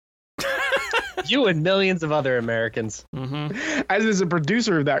 You and millions of other Americans. As a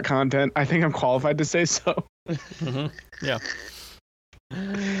producer of that content, I think I'm qualified to say so. Yeah.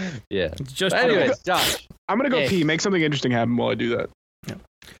 Yeah. Just anyways, Josh, I'm gonna go pee. Make something interesting happen while I do that. Yeah.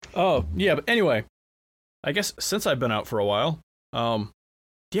 Oh yeah, but anyway, I guess since I've been out for a while,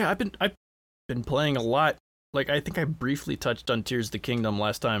 yeah, I've been playing a lot. Like, I think I briefly touched on Tears of the Kingdom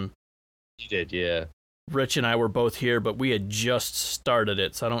last time. You did, yeah. Rich and I were both here, but we had just started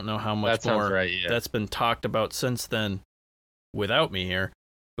it, so I don't know how much more that's been talked about since then without me here.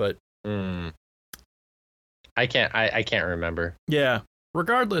 But I can't remember. Yeah.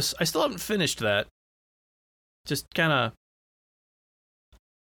 Regardless, I still haven't finished that. Just kind of.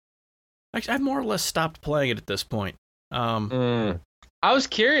 Actually, I've more or less stopped playing it at this point. I was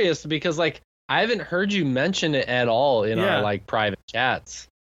curious because, like, I haven't heard you mention it at all in our, like, private chats.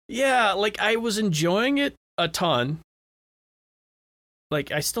 Yeah, like, I was enjoying it a ton.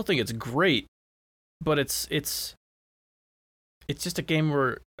 Like, I still think it's great, but it's just a game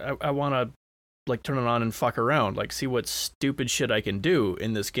where I want to, like, turn it on and fuck around, like, see what stupid shit I can do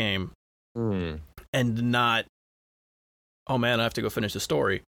in this game, and not oh man, I have to go finish the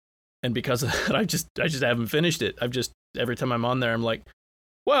story. And because of that, I just haven't finished it. Every time I'm on there, I'm like,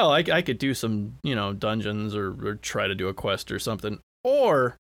 well, I could do some, dungeons or try to do a quest or something.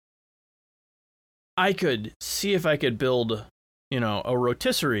 Or I could see if I could build, a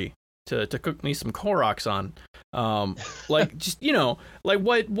rotisserie to cook me some Koroks on. Like, just, like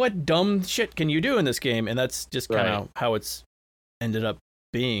what dumb shit can you do in this game? And that's just kind of how it's ended up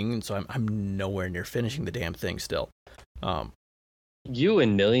being. And so I'm nowhere near finishing the damn thing still. You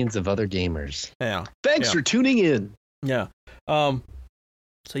and millions of other gamers. Yeah. Thanks for tuning in. Yeah.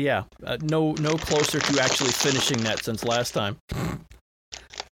 So yeah, no closer to actually finishing that since last time.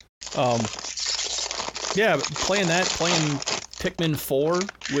 Yeah, playing Pikmin 4,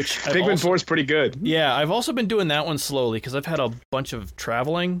 which Pikmin 4 is pretty good. Yeah, I've also been doing that one slowly because I've had a bunch of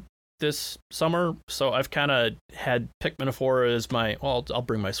traveling this summer, so I've kind of had Pikmin 4 as my, well, I'll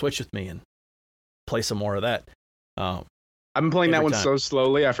bring my Switch with me and play some more of that. I've been playing that one so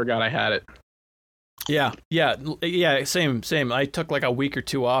slowly, I forgot I had it. Yeah, same. I took like a week or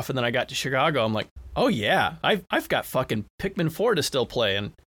two off, and then I got to Chicago. I'm like, oh yeah, I've got fucking Pikmin 4 to still play,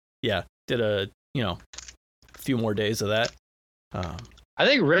 and yeah, did a few more days of that. I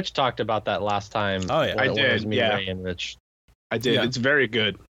think Rich talked about that last time. Oh yeah, I did. Ray and Rich. I did. Yeah. It's very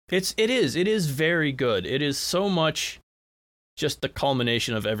good. It is very good. It is so much just the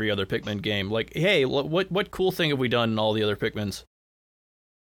culmination of every other Pikmin game. Like, hey, what cool thing have we done in all the other Pikmins?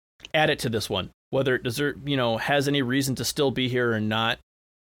 Add it to this one. Whether it has any reason to still be here or not.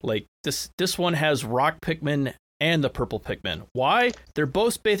 Like this one has rock Pikmin and the purple Pikmin. Why? They're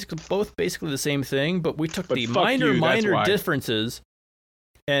both basically the same thing, but we took the minor differences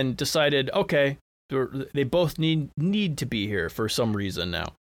and decided, okay, they both need to be here for some reason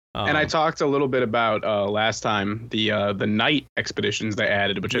now. And I talked a little bit about last time the night expeditions they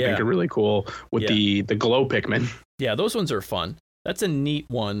added, which I think are really cool with the glow Pikmin. Yeah, those ones are fun. That's a neat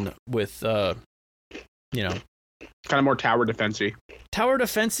one with kind of more tower defensey. Tower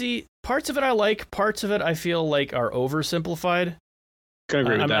defensey. Parts of it I like. Parts of it I feel like are oversimplified. Can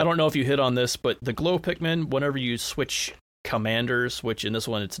agree with that. I don't know if you hit on this, but the glow Pikmin, whenever you switch commanders, which in this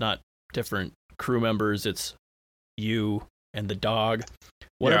one it's not different crew members, it's you and the dog.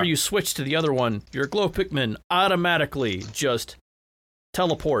 Whenever you switch to the other one, your glow Pikmin automatically just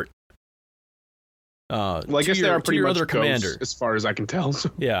teleport. Well, I guess they are pretty much commander, as far as I can tell.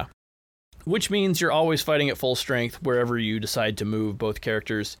 Yeah. Which means you're always fighting at full strength wherever you decide to move both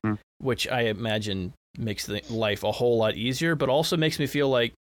characters, which I imagine makes life a whole lot easier, but also makes me feel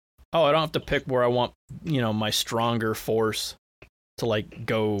like, oh, I don't have to pick where I want, my stronger force to like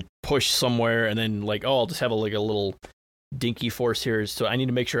go push somewhere and then like, oh, I'll just have a little dinky force here, so I need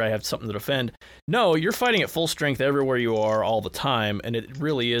to make sure I have something to defend. No, you're fighting at full strength everywhere you are all the time, and it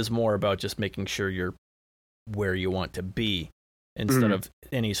really is more about just making sure you're where you want to be instead of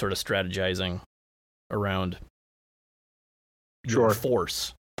any sort of strategizing around your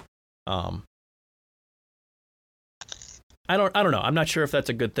force. I don't know. I'm not sure if that's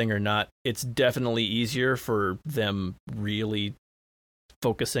a good thing or not. It's definitely easier for them really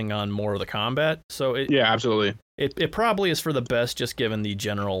focusing on more of the combat. So absolutely. It probably is for the best, just given the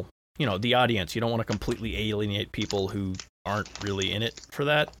general, the audience. You don't want to completely alienate people who aren't really in it for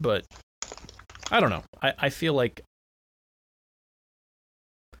that, but I don't know. I feel like,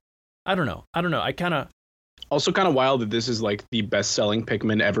 I don't know. I kind of... Also kind of wild that this is like the best-selling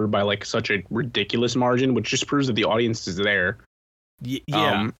Pikmin ever by like such a ridiculous margin, which just proves that the audience is there.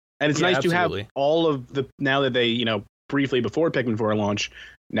 Yeah. And it's nice to have all of the, now that they, briefly before Pikmin 4 launch,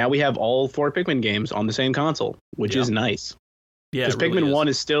 now we have all 4 Pikmin games on the same console, which is nice. Yeah, because Pikmin 1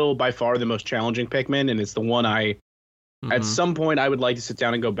 is still by far the most challenging Pikmin, and it's the one at some point I would like to sit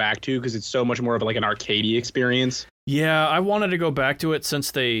down and go back to because it's so much more of like an arcadey experience. Yeah, I wanted to go back to it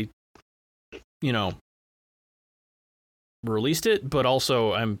since they, released it, but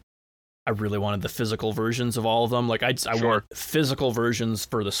also I really wanted the physical versions of all of them. Like I want physical versions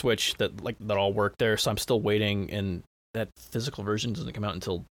for the Switch that all work there, so I'm still waiting, and that physical version doesn't come out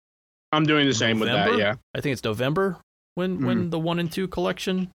until I'm doing the same November? with that, yeah. I think it's November when the 1 and 2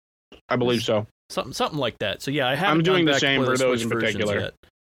 collection. I believe so. Something like that. So yeah, I haven't. I'm doing the same for those in particular. Yet.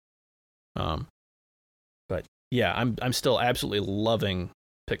 But yeah, I'm still absolutely loving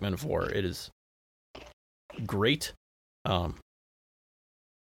Pikmin 4. It is great.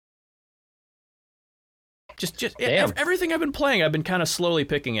 Just everything I've been playing, I've been kind of slowly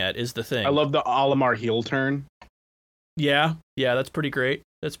picking at is the thing. I love the Olimar heel turn. Yeah, that's pretty great.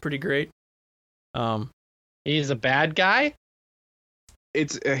 He's a bad guy?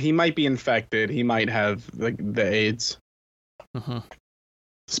 It's he might be infected. He might have like the AIDS.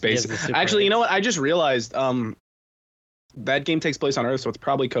 Space. Actually, you know what? I just realized that game takes place on Earth, so it's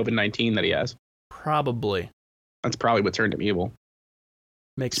probably COVID-19 that he has. Probably. That's probably what turned him evil.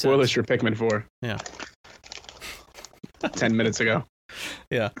 Makes Spoilers sense. for Pikmin 4. Yeah. 10 minutes ago.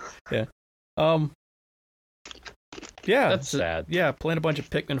 Yeah. Yeah, That's sad. Yeah, playing a bunch of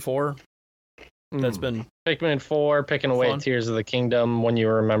Pikmin 4. That's been Pikmin 4, picking away fun. at Tears of the Kingdom when you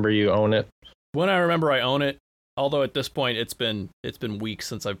remember you own it. when I remember I own it. Although at this point it's been weeks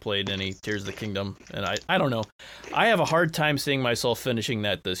since I've played any Tears of the Kingdom, and I don't know. I have a hard time seeing myself finishing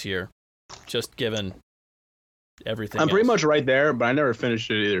that this year, just given everything. I'm pretty else. much right there, but I never finished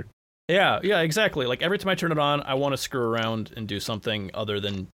it either. Yeah, exactly. Like every time I turn it on, I want to screw around and do something other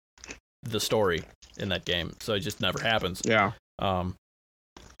than the story in that game. So it just never happens. Yeah. So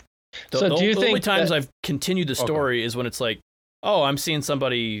do you the think only times that- I've continued the story is when it's like, oh, I'm seeing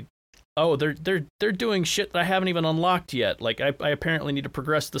somebody. Oh, they're doing shit that I haven't even unlocked yet. Like I apparently need to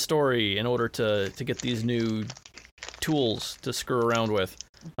progress the story in order to get these new tools to screw around with.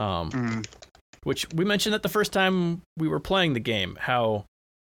 Which we mentioned that the first time we were playing the game, how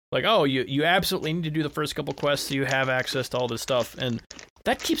like, oh, you absolutely need to do the first couple quests so you have access to all this stuff, and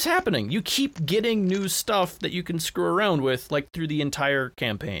that keeps happening. You keep getting new stuff that you can screw around with, like through the entire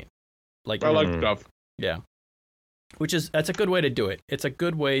campaign. Like I like stuff. yeah. That's a good way to do it. It's a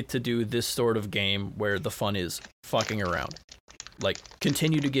good way to do this sort of game where the fun is fucking around. Like,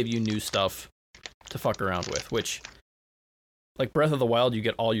 continue to give you new stuff to fuck around with, which, like Breath of the Wild, you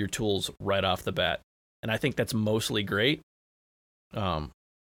get all your tools right off the bat. And I think that's mostly great. But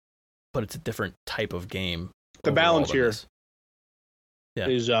it's a different type of game. The overall balance than here this. Yeah.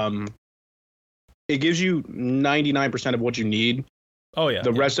 is it gives you 99% of what you need. Oh, yeah.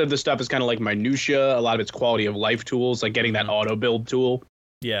 The rest of the stuff is kind of like minutia. A lot of it's quality of life tools, like getting that auto build tool.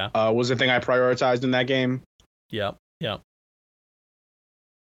 Yeah. Was the thing I prioritized in that game. Yeah.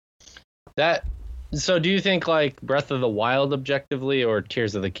 So do you think like Breath of the Wild objectively or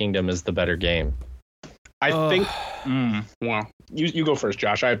Tears of the Kingdom is the better game? I think. Well, you go first,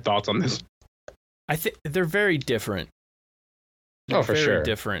 Josh. I have thoughts on this. I think they're very different. Oh, for very sure.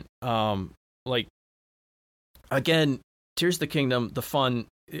 different. Like again, Tears of the Kingdom, the fun.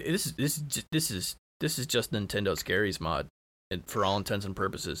 This is just Nintendo's Gary's mod, and for all intents and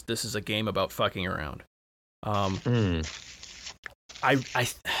purposes, this is a game about fucking around. I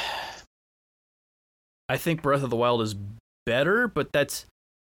think Breath of the Wild is better, but that's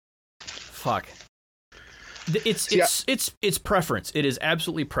fuck. It's preference. It is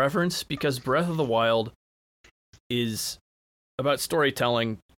absolutely preference because Breath of the Wild is about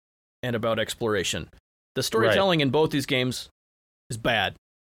storytelling and about exploration. The storytelling in both these games is bad.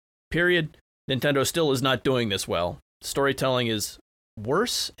 Period. Nintendo still is not doing this well. Storytelling is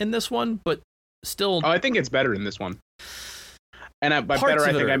worse in this one, but still. Oh, I think it's better in this one. And by better,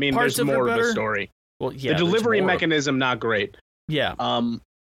 I think I mean there's more of a story. Well, yeah, the delivery mechanism not great. Yeah.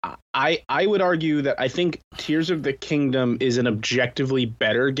 I would argue that I think Tears of the Kingdom is an objectively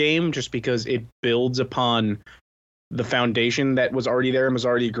better game just because it builds upon the foundation that was already there and was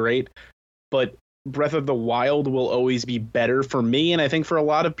already great. But Breath of the Wild will always be better for me, and I think for a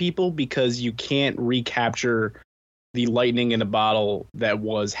lot of people, because you can't recapture the lightning in a bottle that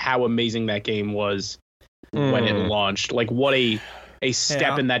was how amazing that game was when it launched. Like, what a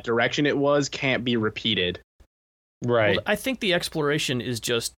step in that direction it was can't be repeated. Right. Well, I think the exploration is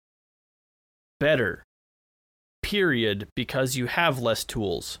just better, period, because you have less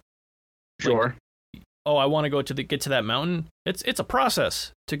tools. Sure. Like, oh, I want to go get to that mountain. It's a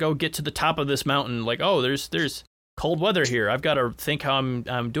process to go get to the top of this mountain. Like, oh, there's cold weather here. I've got to think how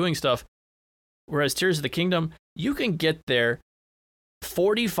I'm doing stuff. Whereas Tears of the Kingdom, you can get there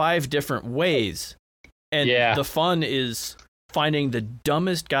 45 different ways, and the fun is finding the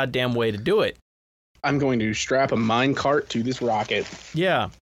dumbest goddamn way to do it. I'm going to strap a mine cart to this rocket. Yeah.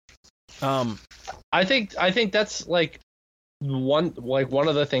 I think that's like one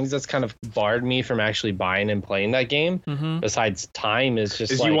of the things that's kind of barred me from actually buying and playing that game. Besides time is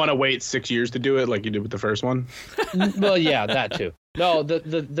just you want to wait 6 years to do it like you did with the first one. Well, yeah, that too. No,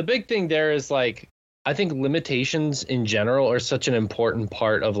 the big thing there is like I think limitations in general are such an important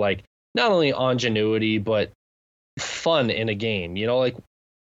part of like not only ingenuity but fun in a game. You know, like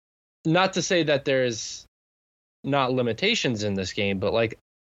not to say that there's not limitations in this game, but like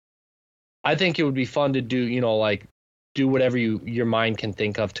I think it would be fun to do, you know, like do whatever your mind can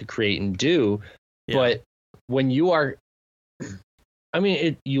think of to create and do. Yeah. But when you are, I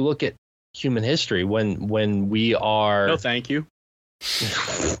mean, you look at human history when we are. No, thank you.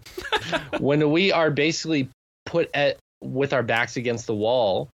 When we are basically put with our backs against the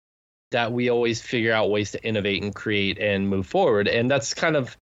wall, that we always figure out ways to innovate and create and move forward. And that's kind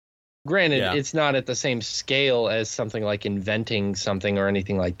of Granted, Yeah. it's not at the same scale as something like inventing something or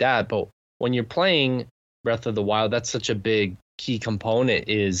anything like that. But when you're playing Breath of the Wild, that's such a big key component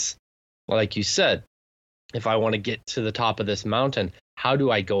is, like you said, if I want to get to the top of this mountain, how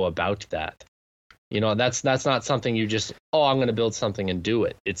do I go about that? That's not something you just, I'm going to build something and do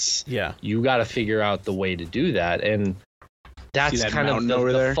it. It's you got to figure out the way to do that. And that's kind of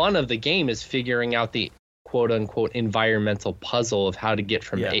the fun of the game is figuring out the quote unquote environmental puzzle of how to get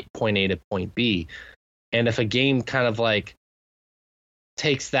from point A to point B. And if a game kind of like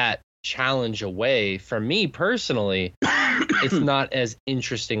takes that challenge away, for me personally, it's not as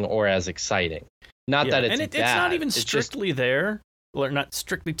interesting or as exciting. Not that it's bad. It's not even strictly there. Well, not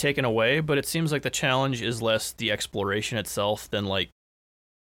strictly taken away, but it seems like the challenge is less the exploration itself than like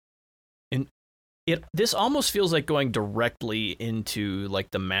this almost feels like going directly into like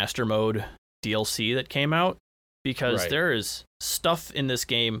the Master Mode DLC that came out, because there is stuff in this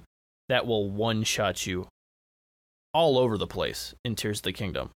game that will one-shot you all over the place in Tears of the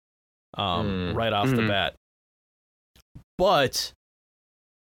Kingdom, right off the bat. But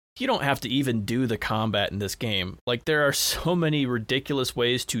you don't have to even do the combat in this game. Like, there are so many ridiculous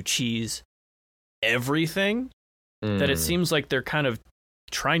ways to cheese everything that it seems like they're kind of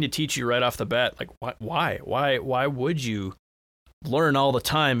trying to teach you right off the bat. Like, why would you learn all the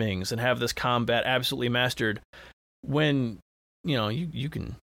timings and have this combat absolutely mastered when, you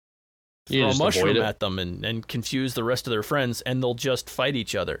can throw a mushroom at them and confuse the rest of their friends and they'll just fight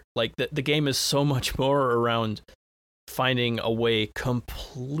each other. Like, the game is so much more around finding a way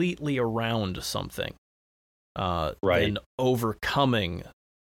completely around something, and overcoming.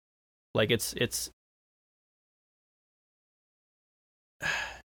 Like it's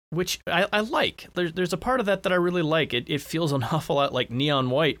which I like. There's a part of that I really like. It feels an awful lot like Neon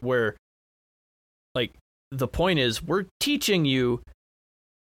White, where like the point is we're teaching you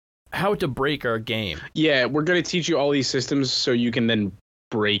how to break our game. Yeah, we're going to teach you all these systems so you can then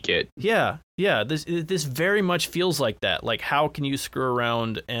break it. Yeah. This very much feels like that. Like, how can you screw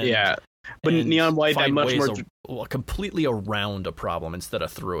around and but and Neon White that much more completely around a problem instead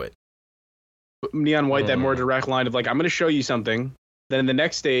of through it. Neon White that more direct line of like, I'm going to show you something. Then in the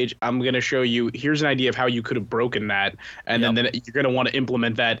next stage, I'm going to show you, here's an idea of how you could have broken that. And then you're going to want to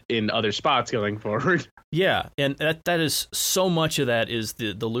implement that in other spots going forward. Yeah, and that is so much of that is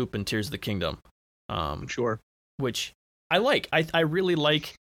the loop in Tears of the Kingdom. Sure. Which I like. I really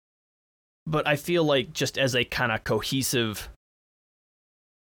like, but I feel like just as a kind of cohesive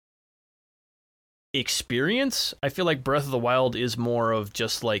experience, I feel like Breath of the Wild is more of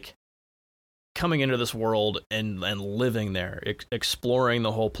just like coming into this world and living there, exploring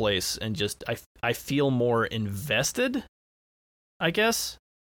the whole place, and just I feel more invested, I guess,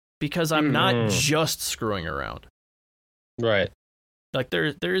 because I'm not just screwing around. Right. Like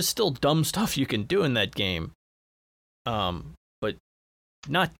there is still dumb stuff you can do in that game, but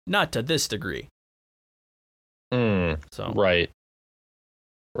not to this degree. So right.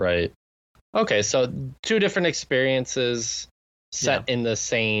 Okay, so two different experiences set in the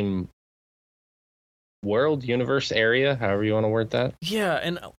same world, universe, area, however you want to word that. Yeah,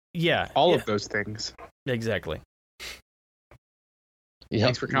 and all of those things. Exactly. Yep.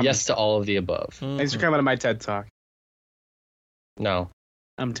 Thanks for coming. Yes to all of the above. Thanks for coming to my TED Talk. No.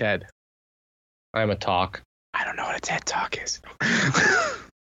 I'm Ted. I'm a talk. I don't know what a TED Talk is.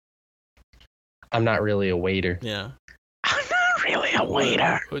 I'm not really a waiter. Yeah. I'm not really a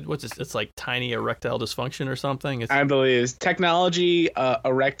waiter. What's this? It's like tiny erectile dysfunction or something? I believe it's technology,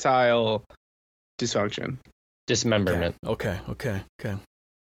 erectile dysfunction. Dismemberment. Okay.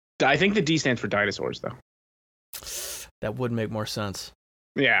 I think the D stands for dinosaurs, though. That would make more sense.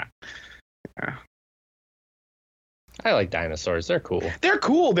 Yeah. I like dinosaurs. They're cool. They're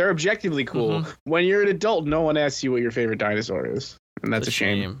cool. They're objectively cool. When you're an adult, no one asks you what your favorite dinosaur is. And that's a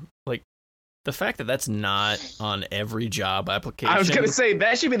shame. Like, the fact that that's not on every job application. I was going to say,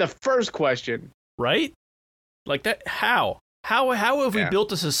 that should be the first question. Right? Like, that. How have we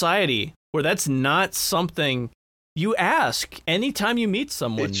built a society where that's not something you ask anytime you meet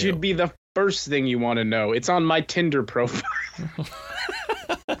someone It should be the first thing you want to know. It's on my Tinder profile.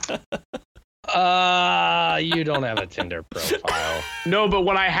 You don't have a Tinder profile. No, but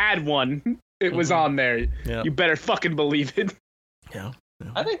when I had one, it was on there. Yeah. You better fucking believe it. Yeah.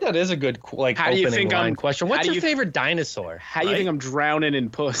 I think that is a good opening line question. What's your favorite dinosaur? How do you think I'm drowning in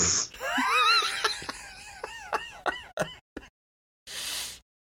puss?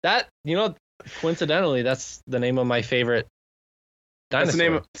 That, coincidentally, that's the name of my favorite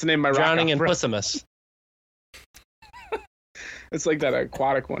dinosaur. It's the name of my Drowning in Pussimus. It's like that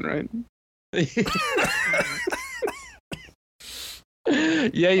aquatic one, right?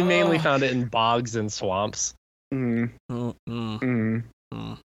 Yeah, you mainly found it in bogs and swamps. Mm. Mm, mm, Mm.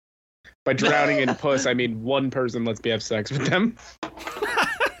 mm. By drowning in puss, I mean one person lets me have sex with them.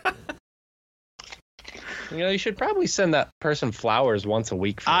 You know, you should probably send that person flowers once a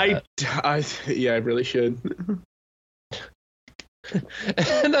week for I really should.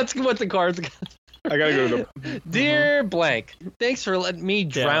 And that's what the cards got. I gotta go to the. Dear blank, thanks for letting me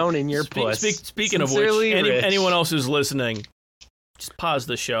drown in your puss. Speaking of Sincerely, which, Rich. anyone else who's listening, just pause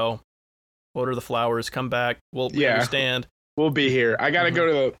the show, order the flowers, come back. We'll understand. We'll be here. I gotta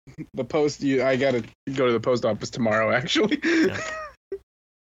go to the post. I gotta go to the post office tomorrow. Actually. Yeah.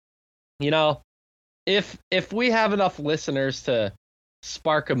 You know, if we have enough listeners to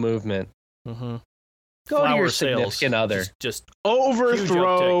spark a movement, Mm-hmm. go Flower to your sales. significant other. Just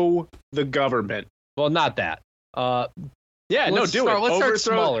Overthrow the government. Well, not that. Yeah, Let's do start, it. Let's Overthrow. start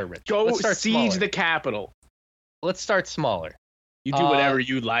smaller, Rich. Go Let's start siege smaller. the Capitol. Let's start smaller. You do whatever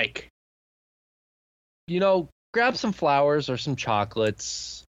you like. You know, grab some flowers or some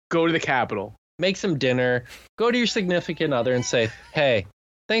chocolates. Go to the Capitol. Make some dinner. Go to your significant other and say, "Hey,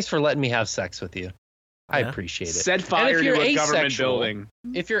 thanks for letting me have sex with you. I Yeah. appreciate it." Set fire if to you're a government asexual- building.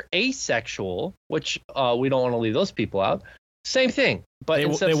 If you're asexual, which we don't want to leave those people out, same thing. But they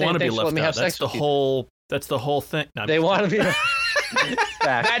instead of saying, want to be "Thanks for left letting me out. have That's sex the with you," whole. That's the whole thing. No, I'm they just want to be.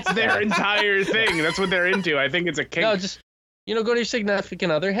 That's their entire thing. That's what they're into. I think it's a kink. No, just go to your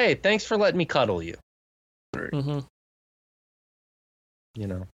significant other. Hey, thanks for letting me cuddle you. kidding. Mhm. You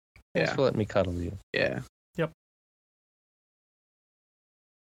know, thanks for letting me cuddle you. Yeah.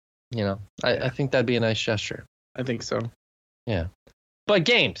 You know, I think that'd be a nice gesture. I think so. But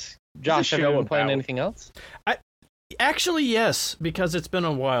games, Josh, have you show been playing about- anything else? Actually, yes, because it's been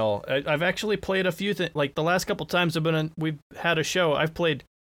a while. I've actually played a few things. Like the last couple times we've had a show, I've played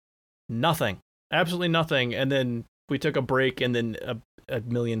nothing, absolutely nothing, and then we took a break, and then a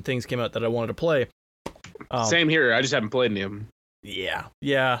million things came out that I wanted to play. Same here. I just haven't played any of them.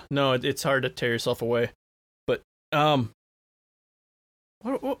 Yeah. No, it's hard to tear yourself away. But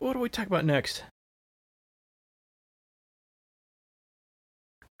what do we talk about next?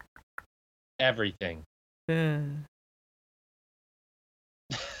 Everything.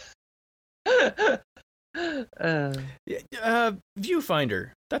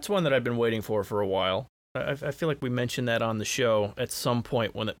 Viewfinder. That's one that I've been waiting for a while. I feel like we mentioned that on the show at some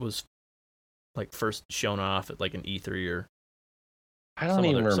point when it was like first shown off at like an E3 or I don't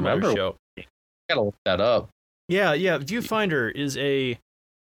even remember. Some show. Gotta look that up. Yeah. Viewfinder is a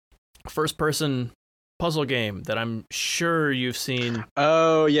first-person puzzle game that I'm sure you've seen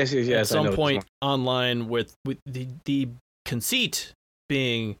Oh, yes. at some point online with the conceit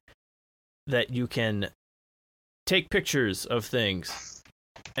being that you can take pictures of things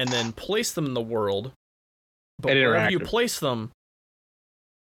and then place them in the world, but wherever you place them,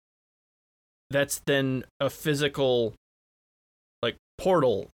 that's then a physical like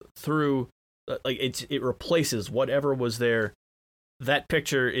portal through like it replaces whatever was there. That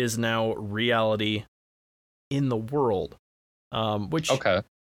picture is now reality in the world. Which Okay.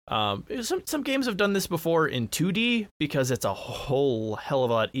 Some games have done this before in 2D because it's a whole hell of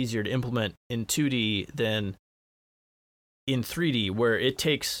a lot easier to implement in 2D than in 3D, where it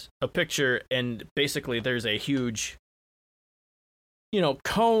takes a picture and basically there's a huge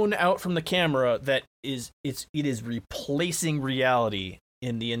cone out from the camera that it is replacing reality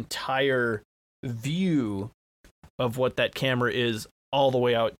in the entire view of what that camera is all the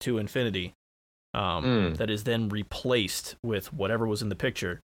way out to infinity. That is then replaced with whatever was in the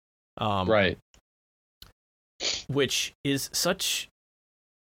picture. Right. Which is such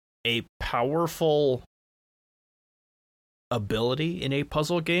a powerful ability in a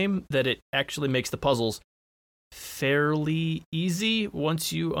puzzle game that it actually makes the puzzles fairly easy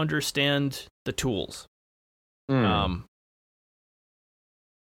once you understand the tools.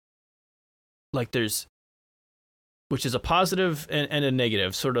 Like which is a positive and a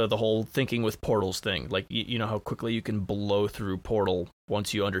negative, sort of the whole thinking with portals thing. Like, you know how quickly you can blow through portal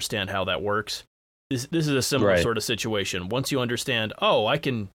once you understand how that works? This is a similar sort of situation. Once you understand, I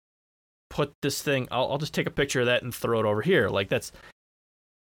can put this thing, I'll just take a picture of that and throw it over here. Like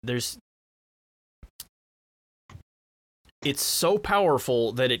it's so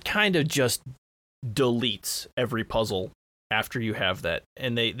powerful that it kind of just deletes every puzzle after you have that.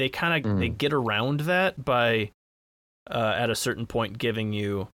 And they kind of they get around that by at a certain point giving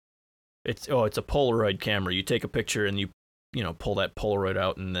you it's a Polaroid camera. You take a picture and you pull that Polaroid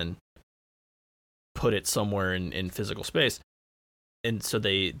out and then put it somewhere in physical space. And so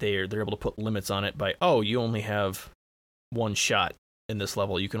they're able to put limits on it by you only have one shot in this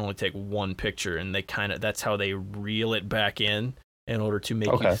level. You can only take one picture, and that's how they reel it back in in order to make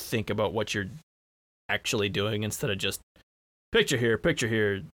you think about what you're actually doing instead of just picture here,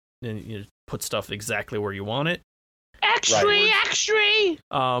 and you put stuff exactly where you want it. Extra.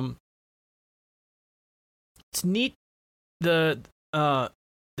 It's neat. The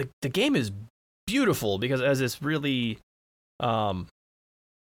game is beautiful because as it's really kind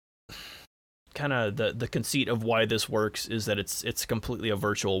of the conceit of why this works is that it's completely a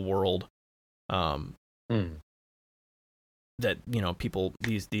virtual world. That people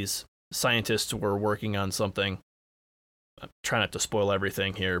these scientists were working on something. I'm trying not to spoil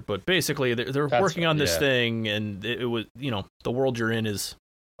everything here, but basically they're working on this thing, and it was the world you're in is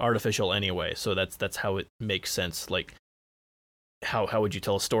artificial anyway, so that's how it makes sense. Like how would you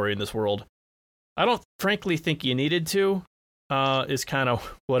tell a story in this world? I don't frankly think you needed to. Is kind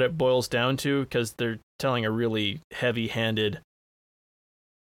of what it boils down to, because they're telling a really heavy-handed,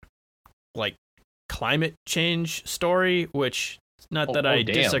 like, climate change story, which, not that I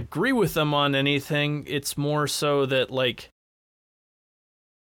disagree with them on anything, it's more so that, like,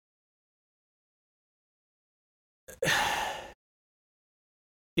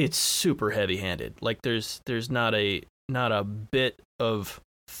 it's super heavy-handed. Like, there's not a bit of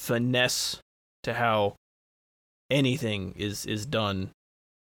finesse to how anything is done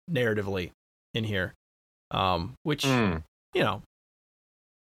narratively in here, which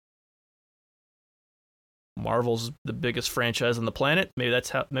Marvel's the biggest franchise on the planet. Maybe that's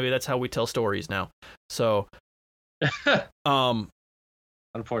how we tell stories now. So,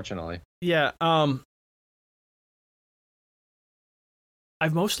 unfortunately, yeah. I've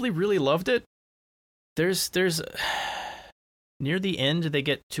mostly really loved it. There's near the end they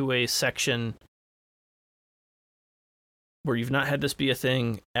get to a section where you've not had this be a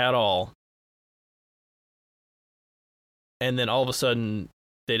thing at all. And then all of a sudden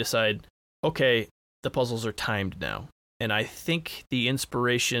they decide, okay, the puzzles are timed now. And I think the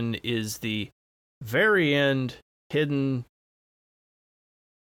inspiration is the very end hidden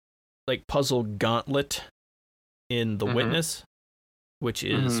like puzzle gauntlet in The Witness, which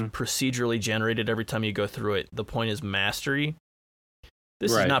is procedurally generated every time you go through it. The point is mastery.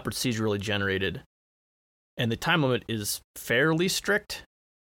 This is not procedurally generated. And the time limit is fairly strict,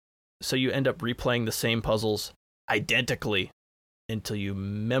 so you end up replaying the same puzzles identically until you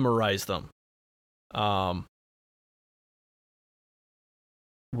memorize them.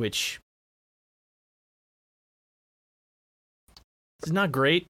 Which is not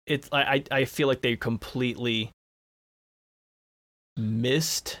great. I feel like they completely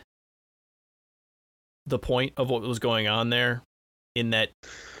missed the point of what was going on there in that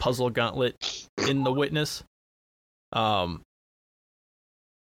puzzle gauntlet in The Witness. Because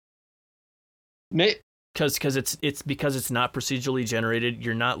it's not procedurally generated,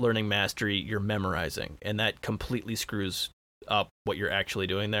 you're not learning mastery, you're memorizing, and that completely screws up what you're actually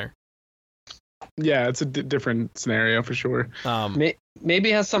doing there. Yeah, it's a different scenario for sure.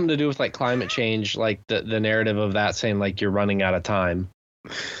 Maybe it has something to do with like climate change, like the narrative of that saying like you're running out of time.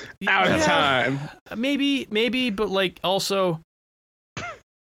 Out of time. Maybe, but like also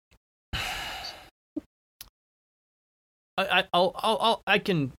I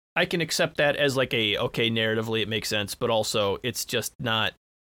can accept that as like narratively it makes sense, but also it's just not.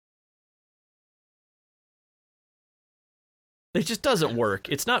 It just doesn't work.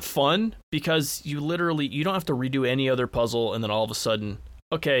 It's not fun because you don't have to redo any other puzzle, and then all of a sudden,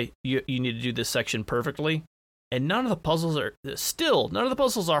 okay, you need to do this section perfectly, and none of the puzzles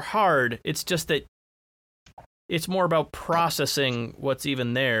are hard. It's just that it's more about processing what's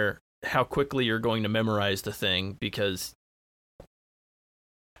even there, how quickly you're going to memorize the thing, because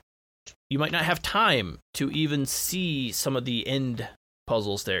you might not have time to even see some of the end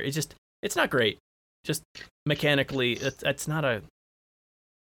puzzles there. It's not great. Just mechanically, it's not I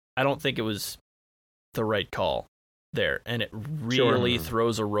don't think it was the right call there. And it really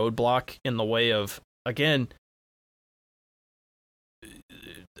throws a roadblock in the way of, again,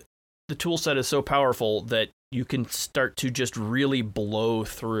 the tool set is so powerful that you can start to just really blow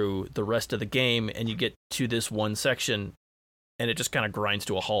through the rest of the game, and you get to this one section, and it just kind of grinds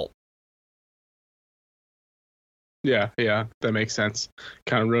to a halt. Yeah, that makes sense.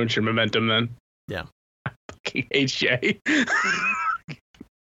 Kind of ruins your momentum then. Yeah. I fucking hate Jay.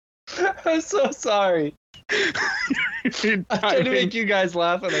 I'm so sorry. I'm trying to make you guys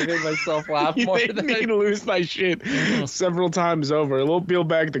laugh, and I made myself laugh more than I need to lose my shit several times over. We'll peel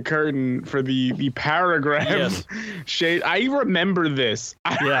back the curtain for the paragraph shade. I remember this.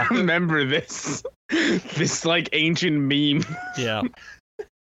 I remember this. This like ancient meme. Yeah.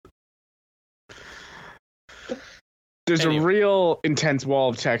 There's a real intense wall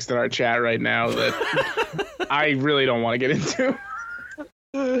of text in our chat right now that I really don't want to get into.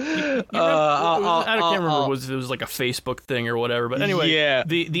 I can't remember if it was like a Facebook thing or whatever. But anyway, yeah.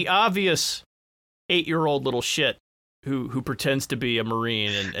 the obvious 8-year-old little shit who pretends to be a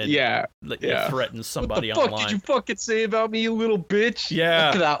Marine and threatens somebody what the fuck online. did you fucking say about me, you little bitch?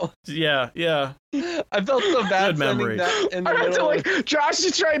 Yeah. That one. Yeah. I felt so bad Good sending memory. that in the I got to middle. Josh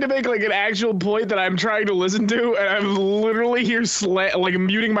is trying to make like an actual point that I'm trying to listen to, and I'm literally here like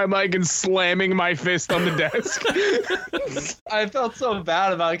muting my mic and slamming my fist on the desk. I felt so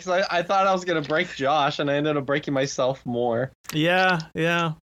bad about it because I thought I was gonna break Josh, and I ended up breaking myself more. Yeah.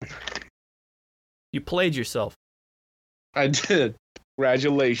 You played yourself. I did.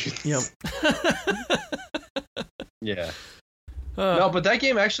 Congratulations. Yep. Yeah. No, but that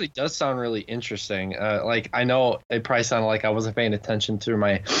game actually does sound really interesting. Like, I know it probably sounded like I wasn't paying attention through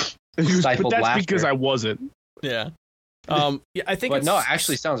my stifled But that's laughter. because I wasn't. Yeah. Yeah, I think But it's no, it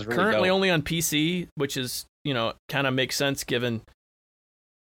actually sounds really currently dope. only on PC, which is, kind of makes sense given.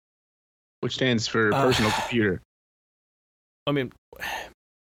 Which stands for personal computer. I mean,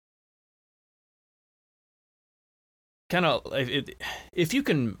 kind of if you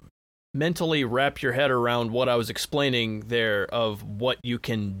can mentally wrap your head around what I was explaining there of what you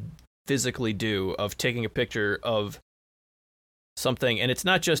can physically do, of taking a picture of something, and it's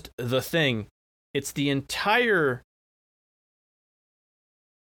not just the thing, it's the entire,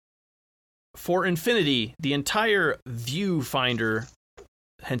 for infinity, the entire viewfinder,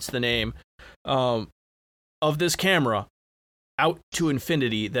 hence the name, of this camera out to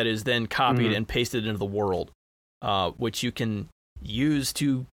infinity that is then copied and pasted into the world, which you can use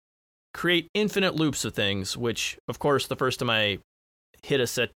to create infinite loops of things, which, of course, the first time I hit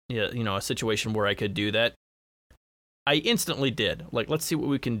a situation where I could do that, I instantly did. Like, let's see what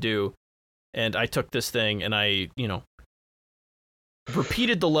we can do. And I took this thing and I,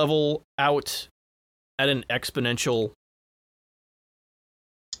 repeated the level out at an exponential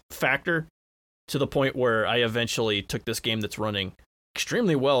factor to the point where I eventually took this game that's running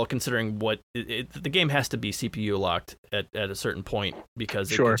extremely well, considering what the game has to be CPU locked at a certain point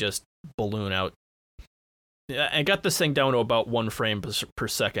because it can just balloon out. I got this thing down to about 1 frame per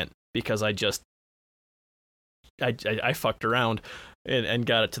second because I fucked around and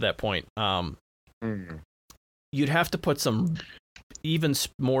got it to that point. You'd have to put some even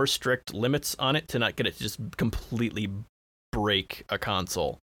more strict limits on it to not get it to just completely break a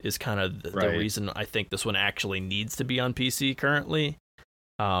console, is kind of the reason I think this one actually needs to be on PC currently.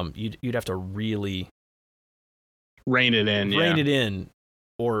 You'd have to really rein it in,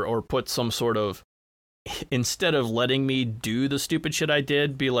 or put some sort of, instead of letting me do the stupid shit I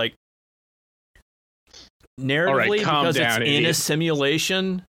did, be like, narratively, because it's in a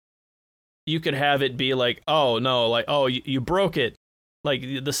simulation, you could have it be like, oh no, like, oh, you broke it,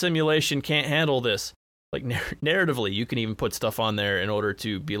 like the simulation can't handle this. Like, narratively, you can even put stuff on there in order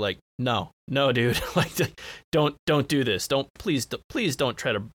to be like, no, dude, like, don't do this. Please don't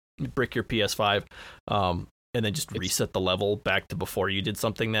try to brick your PS5, and then just reset the level back to before you did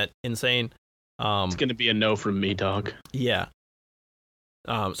something that insane. It's gonna be a no from me, dog. Yeah.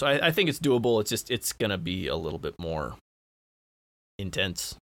 So I think it's doable. It's gonna be a little bit more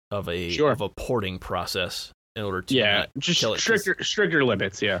intense of a porting process in order to just stricter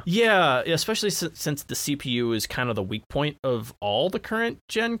limits. Yeah, especially since the CPU is kind of the weak point of all the current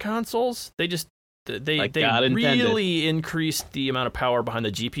gen consoles. They really increased the amount of power behind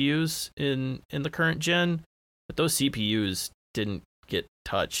the GPUs in the current gen, but those CPUs didn't get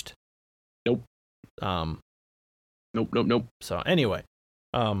touched. Nope. Nope. So anyway,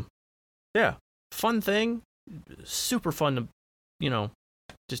 yeah, fun thing, super fun to,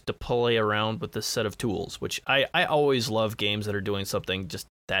 just to play around with this set of tools, which I always love games that are doing something just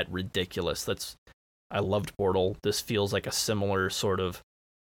that ridiculous. I loved Portal. This feels like a similar sort of,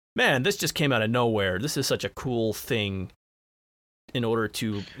 man, this just came out of nowhere. This is such a cool thing in order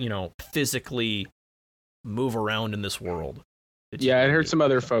to, physically move around in this world. I heard some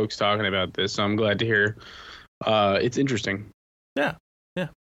other folks talking about this, so I'm glad to hear. It's interesting. Yeah.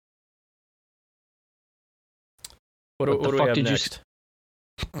 What do we have next?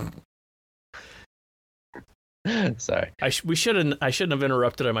 Sorry. I shouldn't have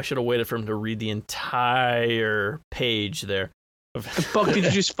interrupted him. I should have waited for him to read the entire page there. What the fuck did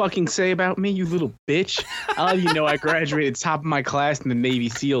you just fucking say about me, you little bitch? I'll have you know I graduated top of my class in the Navy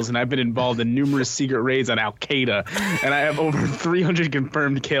SEALs, and I've been involved in numerous secret raids on Al-Qaeda, and I have over 300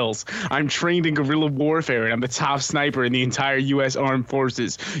 confirmed kills. I'm trained in guerrilla warfare, and I'm the top sniper in the entire U.S. Armed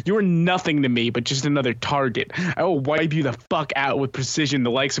Forces. You are nothing to me but just another target. I will wipe you the fuck out with precision,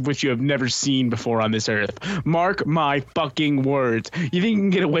 the likes of which you have never seen before on this earth. Mark my fucking words. You think you can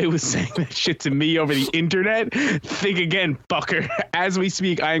get away with saying that shit to me over the internet? Think again, fucker. Sir, as we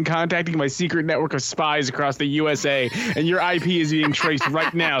speak, I am contacting my secret network of spies across the USA, and your IP is being traced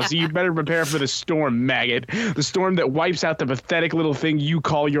right now, so you better prepare for the storm, maggot. The storm that wipes out the pathetic little thing you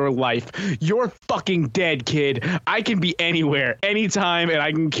call your life. You're fucking dead, kid. I can be anywhere, anytime, and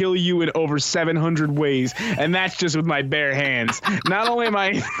I can kill you in over 700 ways, and that's just with my bare hands. Not only am I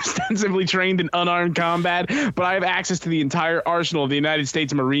extensively trained in unarmed combat, but I have access to the entire arsenal of the United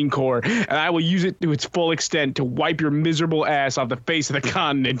States Marine Corps, and I will use it to its full extent to wipe your miserable ass off the face of the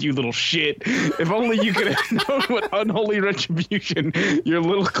continent, you little shit. If only you could have known what unholy retribution your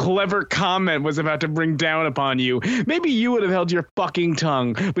little clever comment was about to bring down upon you. Maybe you would have held your fucking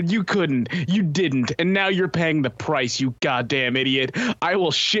tongue, but you couldn't. You didn't, and now you're paying the price, you goddamn idiot. I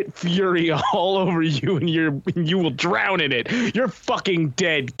will shit fury all over you, and you will drown in it. You're fucking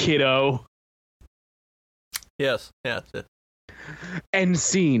dead, kiddo. Yes. End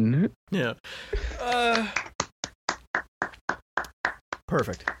scene. Yeah.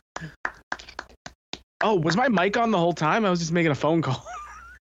 Perfect. Oh, was my mic on the whole time? I was just making a phone call.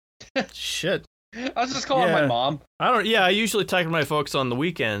 Shit. I was just calling my mom. I usually talk to my folks on the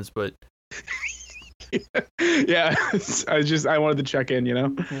weekends, but Yeah, I wanted to check in, you know?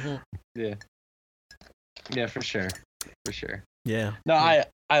 Mm-hmm. Yeah, for sure. yeah. No,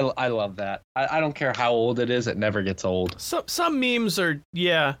 I love that. I don't care how old it is, it never gets old. Some memes are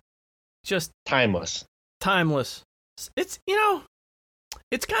just Timeless. It's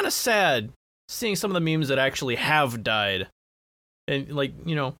it's kind of sad seeing some of the memes that actually have died. And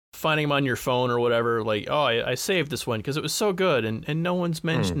finding them on your phone or whatever, like, oh, I saved this one because it was so good, and no one's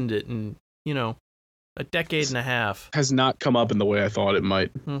mentioned it in a decade and a half. Has not come up in the way I thought it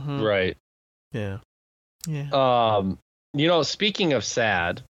might. Mm-hmm. Right. Yeah. Speaking of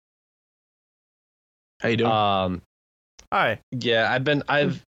sad. How you doing? Hi. Yeah, I've been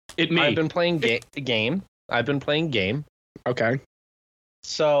playing game. I've been playing game. Okay.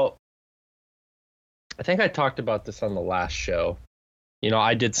 So, I think I talked about this on the last show.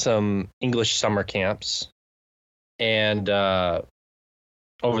 I did some English summer camps, and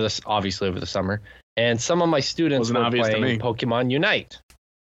over the summer, and some of my students were playing Pokemon Unite.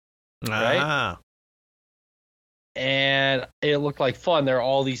 Right? And it looked like fun. There are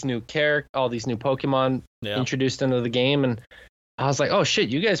all these new Pokemon introduced into the game, and I was like, "Oh shit,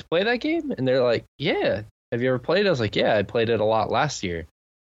 you guys play that game?" And they're like, "Yeah, have you ever played it?" I was like, "Yeah, I played it a lot last year."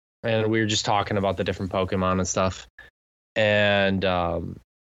 And we were just talking about the different Pokemon and stuff. And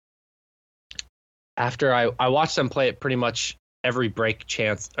after I watched them play it pretty much every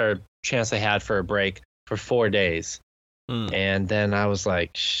chance they had for a break for 4 days. And then I was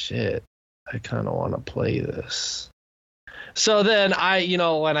like, shit, I kind of want to play this. So then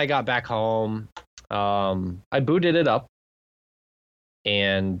when I got back home, I booted it up,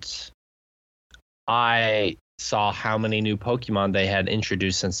 and I saw how many new Pokemon they had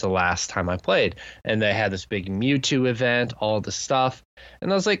introduced since the last time I played. And they had this big Mewtwo event, all the stuff.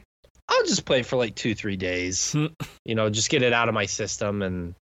 And I was like, I'll just play for like 2-3 days, just get it out of my system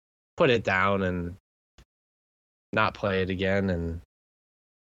and put it down and not play it again. And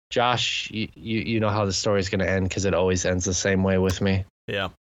Josh, you know how the story's going to end, because it always ends the same way with me. Yeah.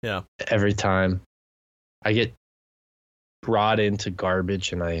 Every time I get brought into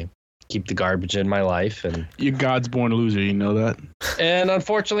garbage, and I keep the garbage in my life. And you're God's born loser, you know that. And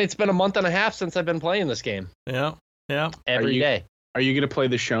unfortunately, it's been a month and a half since I've been playing this game. Yeah. Every day. Are you going to play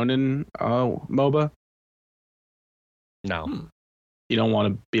the Shonen MOBA? No. You don't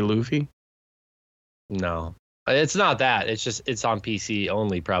want to be Luffy? No. It's not that. It's on PC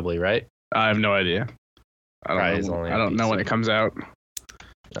only, probably, right? I have no idea. I don't know when it comes out.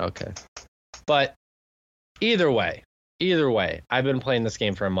 Okay. But either way, I've been playing this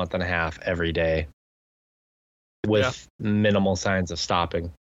game for a month and a half every day with minimal signs of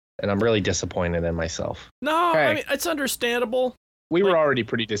stopping. And I'm really disappointed in myself. No, I mean, it's understandable. We were already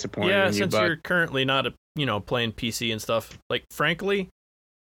pretty disappointed in you, since you're currently not, playing PC and stuff. Like, frankly,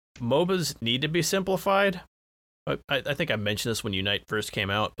 MOBAs need to be simplified. I think I mentioned this when Unite first came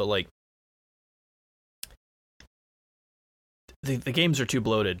out, but, like, the games are too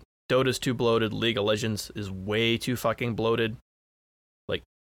bloated. Dota's too bloated. League of Legends is way too fucking bloated. Like,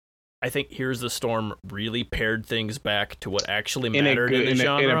 I think Here's the Storm really pared things back to what actually mattered in the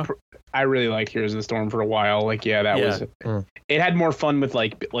genre. I really liked Here's the Storm for a while. Like, was. It had more fun with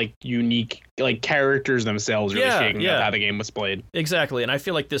like unique characters themselves really shaking up how the game was played. Exactly, and I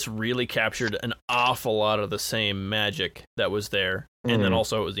feel like this really captured an awful lot of the same magic that was there, and then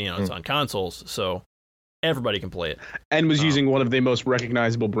also it was it's on consoles, so everybody can play it, and was using one of the most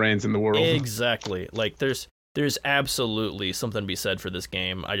recognizable brands in the world. Exactly, like there's absolutely something to be said for this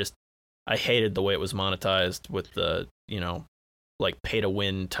game. I hated the way it was monetized with the like pay to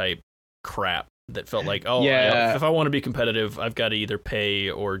win type crap that felt like, oh, Yeah. if I want to be competitive, I've got to either pay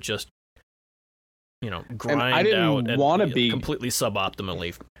or just, grind I didn't out wanna and be- completely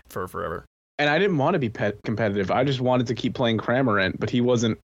suboptimally for forever. And I didn't want to be competitive. I just wanted to keep playing Cramorant, but he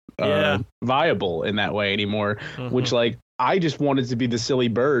wasn't viable in that way anymore. Mhm. Which, like, I just wanted to be the silly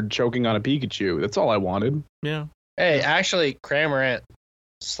bird choking on a Pikachu. That's all I wanted. Yeah. Hey, actually, Cramorant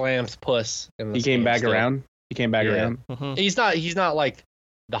slams puss. In He this came game back still. around. He came back Yeah. around. Mhm. He's not like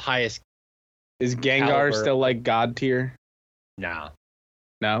the highest. Is Gengar Caliber. still like God tier? Nah,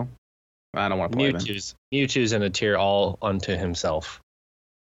 No, I don't want to play them. Mewtwo's in a tier all unto himself.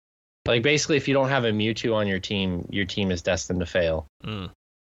 Like basically, if you don't have a Mewtwo on your team is destined to fail. Mm.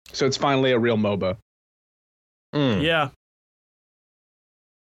 So it's finally a real MOBA. Mm. Yeah.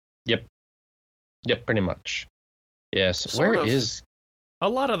 Yep, pretty much. Yes. Sort Where of. is? A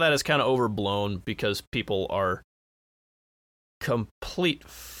lot of that is kind of overblown because people are complete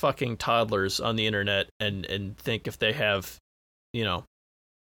fucking toddlers on the internet and think if they have,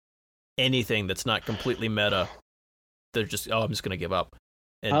 anything that's not completely meta, they're just, I'm just going to give up.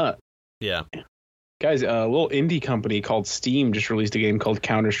 And yeah. Guys, a little indie company called Steam just released a game called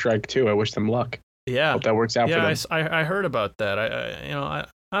Counter-Strike 2. I wish them luck. Yeah. Hope that works out for Yeah, them. I heard about that. I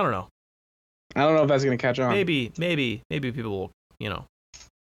don't know. I don't know if that's going to catch on. Maybe people will,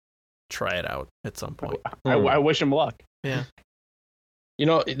 try it out at some point. I wish them luck. Yeah. You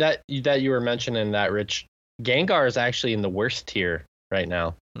know that you were mentioning that, Rich. Gengar is actually in the worst tier right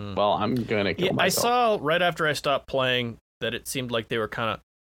now. Well, I'm going to kill myself. I saw right after I stopped playing that it seemed like they were kind of.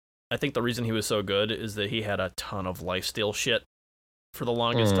 I think the reason he was so good is that he had a ton of lifesteal shit for the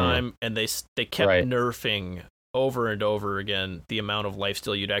longest time, and they kept nerfing over and over again the amount of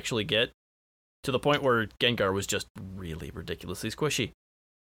lifesteal you'd actually get, to the point where Gengar was just really ridiculously squishy.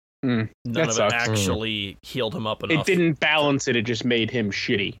 None of it actually healed him up enough. It didn't balance it. It just made him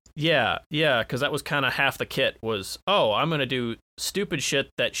shitty. Yeah, because that was kind of half the kit was, I'm going to do stupid shit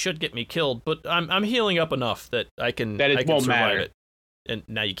that should get me killed, but I'm healing up enough that I can won't survive matter. it. And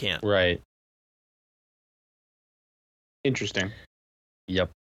now you can't. Right. Interesting. Yep.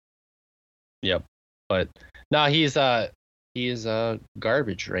 But no, he is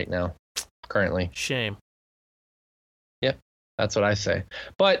garbage right now, currently. Shame. That's what I say.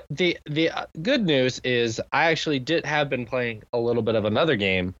 But the good news is I actually have been playing a little bit of another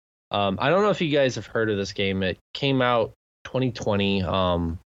game. I don't know if you guys have heard of this game. It came out 2020.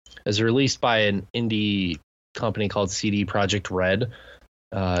 It was released by an indie company called CD Projekt Red.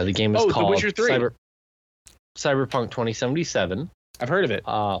 The game is called The Witcher 3. Cyberpunk 2077. I've heard of it.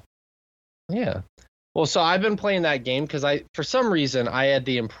 Yeah. Well, so I've been playing that game because for some reason, I had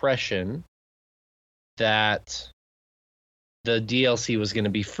the impression that the DLC was going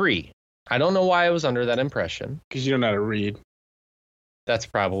to be free. I don't know why I was under that impression. Because you don't know how to read. That's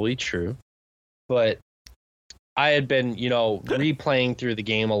probably true. But I had been, replaying through the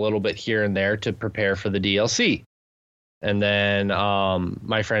game a little bit here and there to prepare for the DLC. And then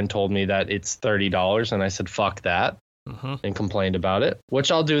my friend told me that it's $30, and I said, fuck that, and complained about it,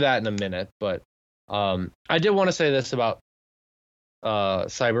 which I'll do that in a minute. But I did want to say this about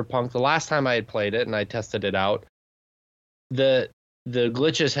Cyberpunk. The last time I had played it and I tested it out, the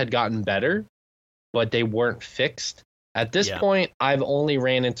glitches had gotten better, but they weren't fixed. At this point, I've only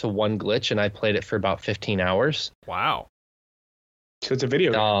ran into one glitch, and I played it for about 15 hours. Wow. So it's a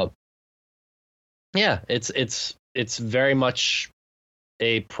video game. Yeah, it's very much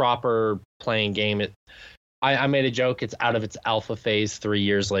a proper playing game. I made a joke. It's out of its alpha phase 3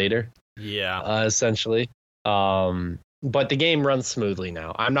 years later. Yeah. Essentially. But the game runs smoothly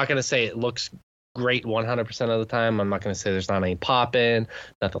now. I'm not going to say it looks great 100% of the time. I'm not going to say there's not any pop-in,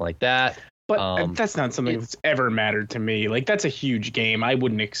 nothing like that. But that's not something that's ever mattered to me. Like, that's a huge game. I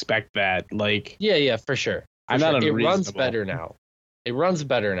wouldn't expect that. Like, yeah, for sure. I'm not unreasonable. It runs better now. It runs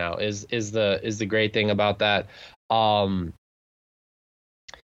better now. Is the great thing about that.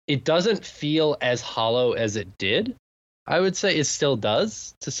 It doesn't feel as hollow as it did. I would say it still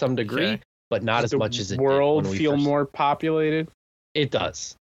does to some degree, but not as much as it did. World feel more populated? It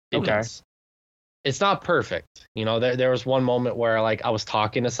does. It does. It's not perfect. There was one moment where I was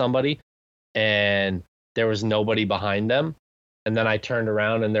talking to somebody and there was nobody behind them. And then I turned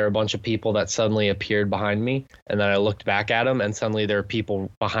around and there were a bunch of people that suddenly appeared behind me. And then I looked back at him and suddenly there are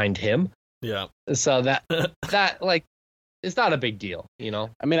people behind him. Yeah. So that it's not a big deal, I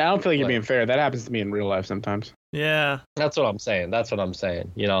mean, I don't feel like you're being fair. That happens to me in real life sometimes. Yeah. That's what I'm saying. It's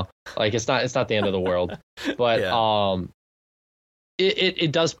not the end of the world. But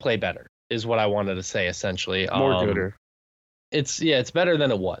it does play better is what I wanted to say essentially. More gooder. It's better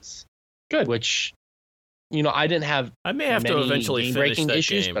than it was. Good. Which I didn't have I may have to many eventually finish game-breaking that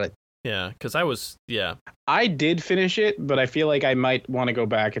issues, game. but Yeah, because I was, I did finish it, but I feel like I might want to go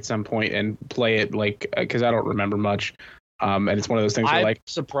back at some point and play it, like, because I don't remember much. And it's one of those things where, I'm like,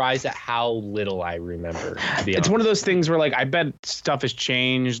 surprised at how little I remember. To be it's honest. one of those things where, like, I bet stuff has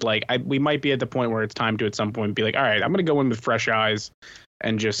changed. Like, we might be at the point where it's time to, at some point, be like, all right, I'm going to go in with fresh eyes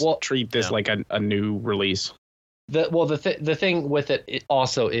and just treat this like a new release. The thing with it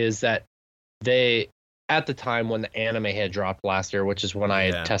also is that they, at the time when the anime had dropped last year, which is when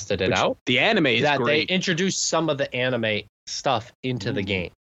I had tested it out, the anime is that great. They introduced some of the anime stuff into the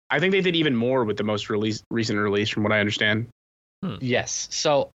game. I think they did even more with the most recent release, from what I understand. Yes.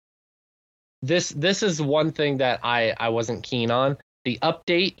 So this is one thing that I wasn't keen on. The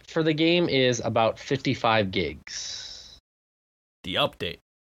update for the game is about 55 gigs. the update.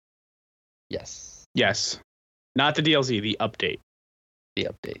 Yes. Yes. Not the DLC, the update. The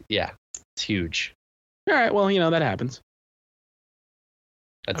update. Yeah. It's huge. All right. Well, that happens.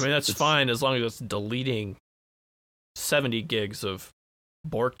 That's fine as long as it's deleting 70 gigs of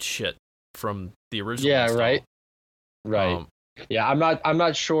borked shit from the original. Yeah, install. right. Yeah, I'm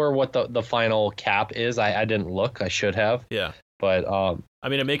not sure what the final cap is. I didn't look. I should have. Yeah. But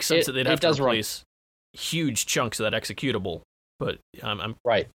it makes sense that they'd have to replace run huge chunks of that executable. But I'm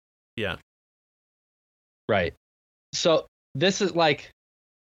right. Yeah. Right. So this is my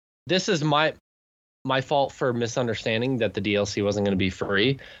fault for misunderstanding that the DLC wasn't going to be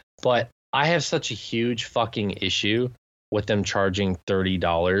free, but I have such a huge fucking issue with them charging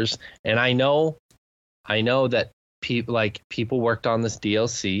 $30, and I know that people worked on this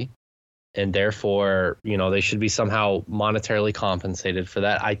DLC, and therefore they should be somehow monetarily compensated for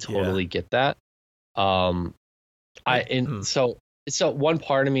that. I totally get that. So one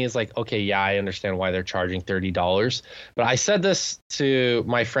part of me is like, okay, yeah, I understand why they're charging $30. But I said this to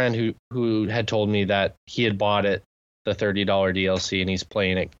my friend who had told me that he had bought the $30 DLC and he's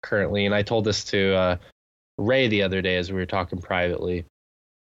playing it currently. And I told this to Ray the other day as we were talking privately.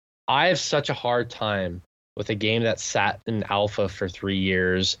 I have such a hard time with a game that sat in alpha for 3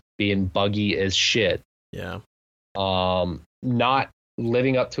 years, being buggy as shit. Yeah. Not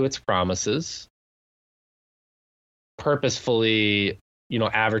living up to its promises. Purposefully,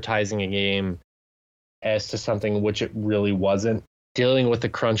 advertising a game as to something which it really wasn't, dealing with the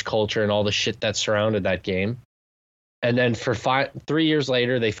crunch culture and all the shit that surrounded that game. And then for 3 years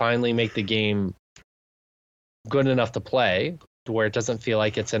later, they finally make the game good enough to play to where it doesn't feel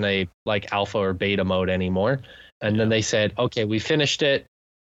like it's in a alpha or beta mode anymore. And then they said, okay, we finished it.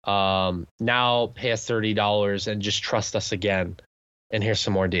 Now pay us $30 and just trust us again. And here's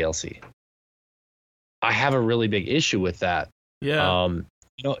some more DLC. I have a really big issue with that. Yeah.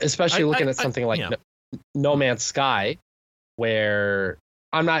 Especially looking at something like No Man's Sky, where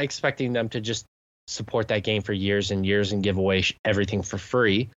I'm not expecting them to just support that game for years and years and give away everything for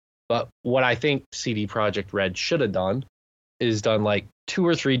free. But what I think CD Projekt Red should have done is done 2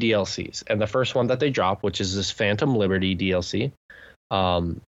 or 3 DLCs. And the first one that they drop, which is this Phantom Liberty DLC,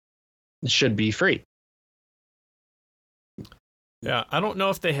 should be free. Yeah, I don't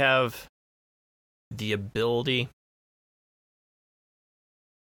know if they have the ability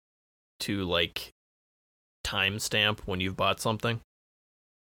to timestamp when you've bought something.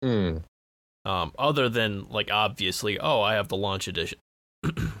 Other than obviously, I have the launch edition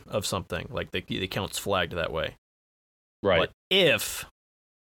of something, the account's flagged that way. Right. But if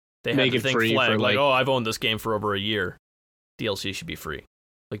they make have the it thing free flagged for I've owned this game for over a year, DLC should be free.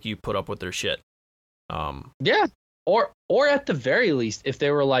 You put up with their shit. Yeah. Or at the very least, if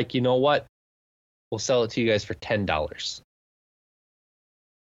they were like, you know what, we'll sell it to you guys for $10.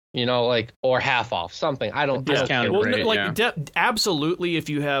 Or half off, something. I don't care. Absolutely, if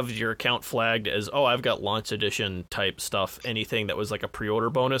you have your account flagged as, I've got launch edition type stuff, anything that was a pre-order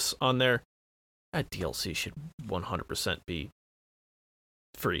bonus on there, that DLC should 100% be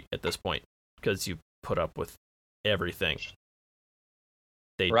free at this point because you put up with everything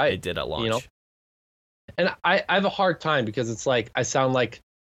they did at launch. And I have a hard time because it's I sound like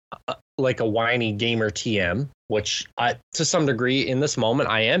a whiny gamer TM, which to some degree in this moment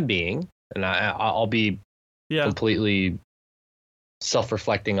I am being, and I'll be completely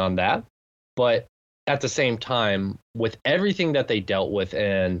self-reflecting on that. But at the same time, with everything that they dealt with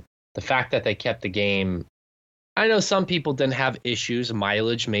and the fact that they kept the game, I know some people didn't have issues.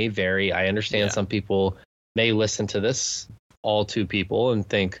 Mileage may vary. I understand some people may listen to this, all 2 people, and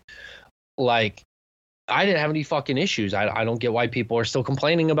think I didn't have any fucking issues. I don't get why people are still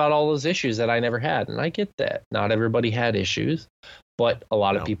complaining about all those issues that I never had. And I get that. Not everybody had issues, but a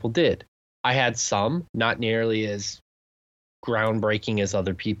lot of people did. I had some, not nearly as groundbreaking as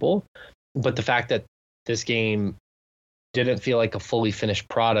other people. But the fact that this game didn't feel like a fully finished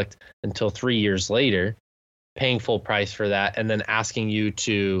product until 3 years later, paying full price for that, and then asking you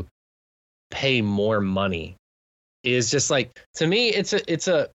to pay more money is just like, to me, it's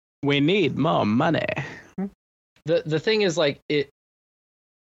a we need more money. The thing is, like,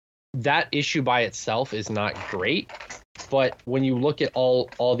 that issue by itself is not great, but when you look at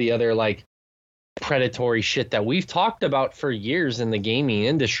all the other like predatory shit that we've talked about for years in the gaming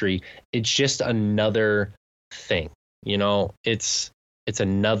industry, it's just another thing. You know, it's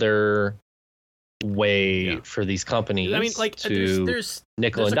another way for these companies. I mean, like, to there's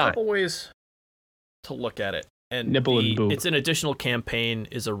nickel and a dime. couple ways to look at it, and Nipple and boo. It's an additional campaign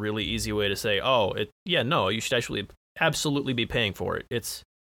is a really easy way to say, oh, no, you should actually absolutely be paying for it. It's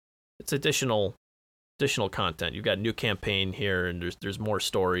additional content. You've got new campaign here, and there's more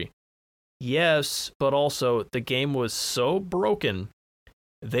story. Yes, but also the game was so broken,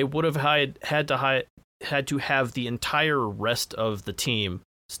 they would have had to have the entire rest of the team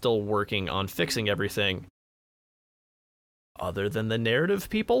still working on fixing everything, other than the narrative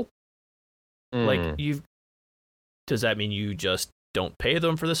people. Like, does that mean you just don't pay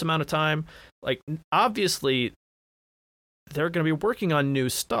them for this amount of time? Like, obviously, they're going to be working on new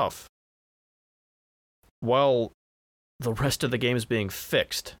stuff while the rest of the game is being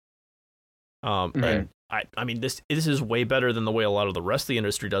fixed. And I mean, this is way better than the way a lot of the rest of the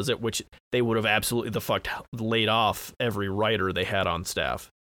industry does it, which they would have absolutely laid off every writer they had on staff,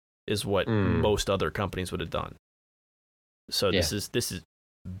 is what most other companies would have done. So this is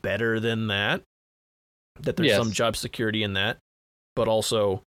better than that there's some job security in that, but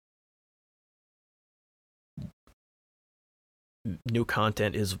also new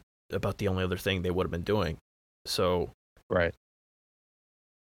content is about the only other thing they would have been doing. So right.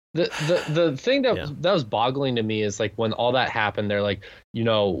 The thing that was boggling to me is, like, when all that happened, they're like, you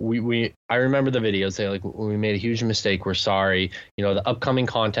know, I remember the videos. They're like, we made a huge mistake. We're sorry. You know, the upcoming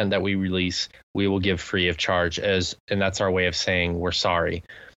content that we release, we will give free of charge, and that's our way of saying we're sorry.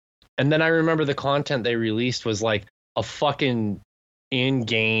 And then I remember the content they released was like a fucking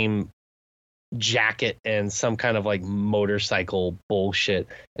in-game jacket and some kind of like motorcycle bullshit,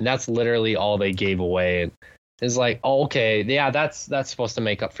 and that's literally all they gave away. And it's like, oh, okay, yeah, that's supposed to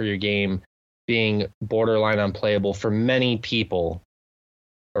make up for your game being borderline unplayable for many people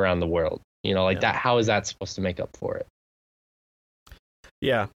around the world. You know, like that. How is that supposed to make up for it?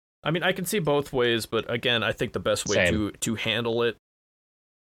 Yeah, I mean, I can see both ways, but again, I think the best way to handle it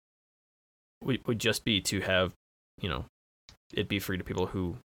would just be to have, you know, it be free to people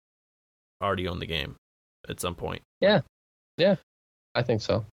who already own the game at some point. Yeah, I think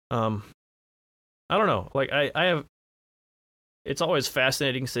so. I don't know. Like, I have. It's always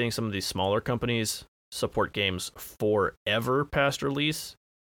fascinating seeing some of these smaller companies support games forever past release.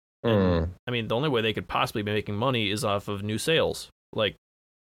 And, I mean, the only way they could possibly be making money is off of new sales, like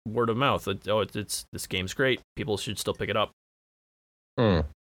word of mouth. It's this game's great. People should still pick it up. Part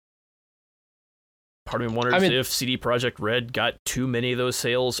of me wonders if CD Projekt Red got too many of those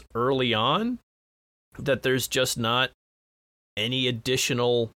sales early on, that there's just not any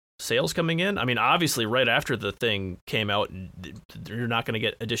additional sales coming in. I mean, obviously, right after the thing came out, you're not going to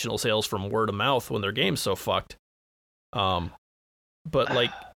get additional sales from word of mouth when their game's so fucked. But,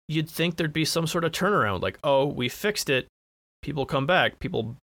 like, you'd think there'd be some sort of turnaround, like, oh, we fixed it, people come back,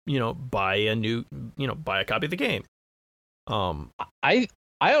 people, you know, buy a copy of the game. I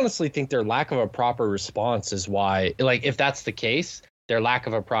honestly think their lack of a proper response is why, like, if that's the case, their lack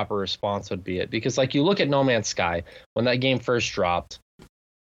of a proper response would be it. Because, like, you look at No Man's Sky, when that game first dropped,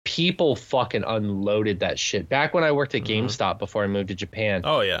 people fucking unloaded that shit. Back when I worked at GameStop before I moved to Japan.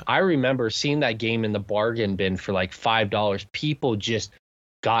 Oh, yeah. I remember seeing that game in the bargain bin for like $5. People just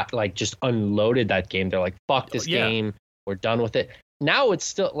just unloaded that game. They're like, fuck this game. We're done with it. Now it's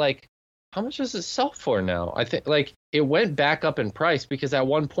still like, how much does it sell for now? I think like it went back up in price because at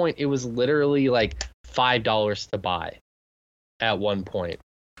one point it was literally like $5 to buy at one point.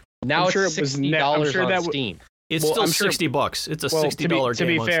 Now it's $60 on Steam. It's still $60. It's a $60 game. To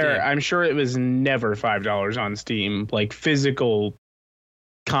be fair, I'm sure it was never $5 on Steam. Like physical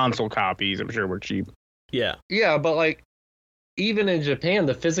console copies, I'm sure were cheap. Yeah. Yeah, but like even in Japan,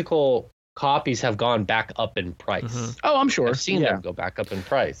 the physical copies have gone back up in price. Oh, I'm sure. I've seen them go back up in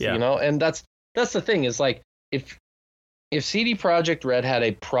price. You know, and that's the thing is like if CD Projekt Red had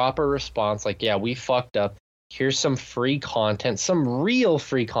a proper response, like, yeah, we fucked up. Here's some free content, some real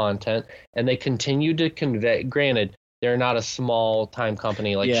free content, and they continue to convey. Granted, they're not a small time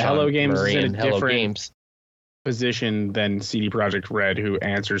company like Hello Games Murray is in and a Hello different Games position than CD Projekt Red, who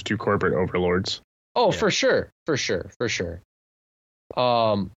answers to corporate overlords. Oh, for sure.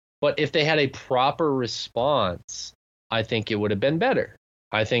 But if they had a proper response, I think it would have been better.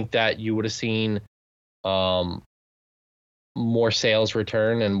 I think that you would have seen more sales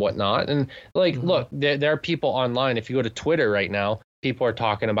return and whatnot. And like, look, there are people online. If you go to Twitter right now, people are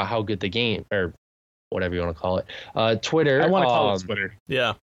talking about how good the game, or whatever you want to call it. Twitter. I want to call it Twitter.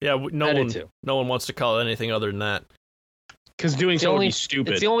 Yeah. No one wants to call it anything other than that. Because doing so would be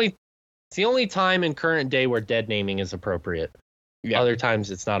stupid. It's the only time in current day where dead naming is appropriate. Yeah. Other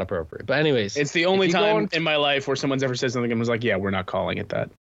times it's not appropriate. But anyways, it's the only time in my life where someone's ever said something and was like, "Yeah, we're not calling it that."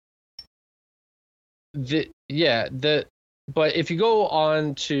 But if you go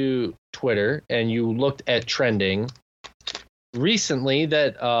on to Twitter and you looked at trending recently,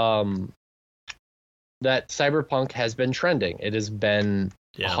 that Cyberpunk has been trending. It has been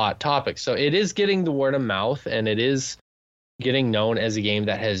a hot topic. So it is getting the word of mouth, and it is getting known as a game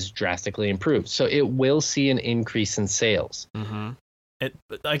that has drastically improved. So it will see an increase in sales. Mm-hmm.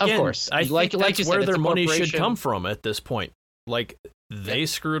 Again, of course, I think that's you where their money should come from at this point. Like, they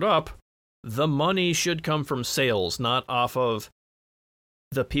screwed up. The money should come from sales, not off of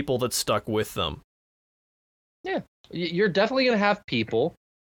the people that stuck with them. Yeah, you're definitely going to have people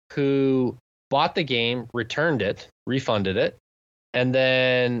who bought the game, returned it, refunded it, and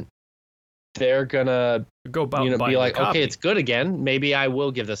then they're going to go about be like, okay, it's good again. Maybe I will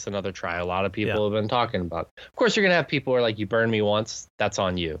give this another try. A lot of people have been talking about it. Of course, you're going to have people who are like, you burned me once, that's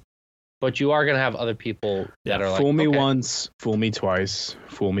on you. But you are going to have other people that are like, fool me once, fool me twice,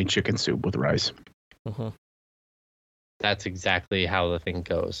 fool me chicken soup with rice. Mm-hmm. That's exactly how the thing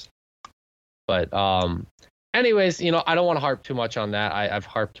goes. But anyways, I don't want to harp too much on that. I've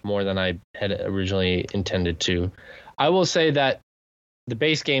harped more than I had originally intended to. I will say that the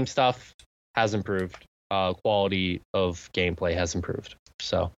base game stuff has improved. Quality of gameplay has improved.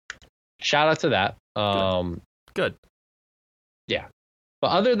 So shout out to that. Good. Yeah.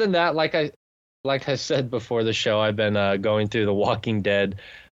 But other than that, like I said before the show, I've been going through The Walking Dead,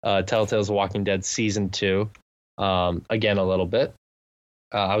 Telltale's Walking Dead Season 2, again a little bit.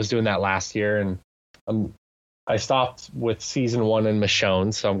 I was doing that last year, and I stopped with Season 1 in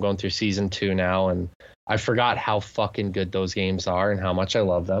Michonne, so I'm going through Season 2 now, and I forgot how fucking good those games are and how much I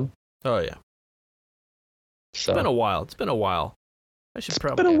love them. Oh, yeah. So. It's been a while. I should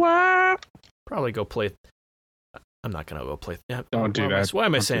probably go play... I'm not gonna go play. Yeah, don't do that. Why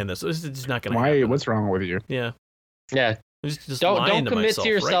am I saying this? It's not gonna. Why? Happen. What's wrong with you? Yeah. Just don't commit to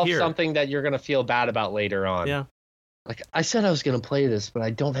yourself something that you're gonna feel bad about later on. Yeah. Like, I said I was gonna play this, but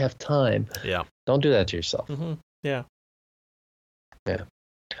I don't have time. Yeah. Don't do that to yourself. Mm-hmm. Yeah. Yeah.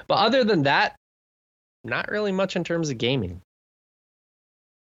 But other than that, not really much in terms of gaming.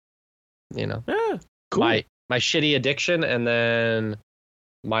 Yeah. Cool. My shitty addiction, and then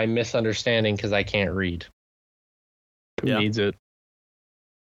my misunderstanding because I can't read. Who needs it?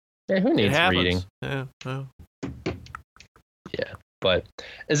 Yeah, who needs reading? Yeah. Yeah. But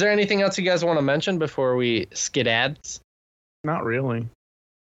is there anything else you guys want to mention before we skid ads? Not really.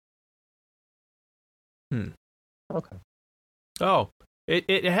 Okay. Oh,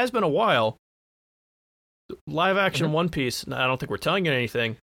 it has been a while. Live action One Piece. I don't think we're telling you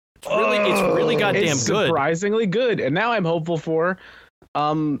anything. It's really goddamn good. Surprisingly good. And now I'm hopeful for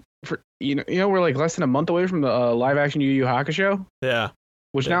we're like less than a month away from the live action Yu Yu Hakusho. Yeah.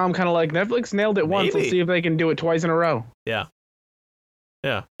 Which now I'm kind of like, Netflix nailed it once. Let's see if they can do it twice in a row. Yeah.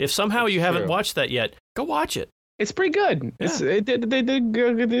 Yeah. If somehow you haven't watched that yet, go watch it. It's pretty good. Yeah. They did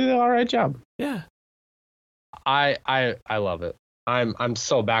an all right job. Yeah. I love it. I'm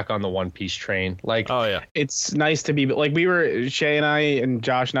so back on the One Piece train. Like, oh yeah, it's nice to be like Shay and I and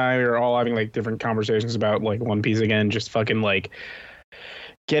Josh and I were all having like different conversations about like One Piece again. Just fucking like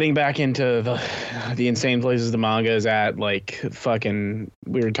getting back into the insane places the manga is at. Like fucking,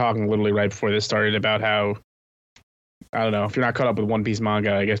 we were talking literally right before this started about how, I don't know, if you're not caught up with One Piece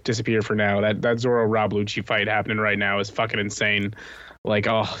manga, I guess disappear for now. That Zoro Rob Lucci fight happening right now is fucking insane. Like,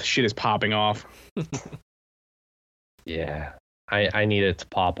 oh, shit is popping off. Yeah. I need it to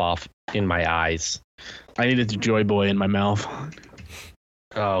pop off in my eyes. I needed to Joy Boy in my mouth.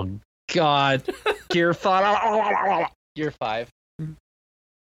 Oh, God. Gear 5. Gear 5.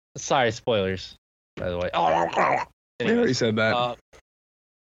 Sorry, spoilers, by the way. I already said that.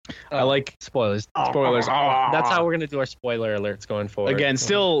 I like spoilers. Spoilers. That's how we're going to do our spoiler alerts going forward. Again,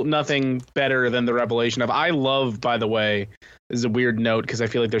 still nothing better than the revelation of, I love, by the way, this is a weird note because I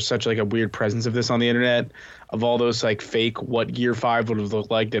feel like there's such like a weird presence of this on the internet, of all those like fake what Gear 5 would have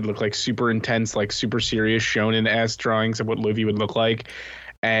looked like. They'd look like super intense, like super serious shonen-esque drawings of what Luffy would look like.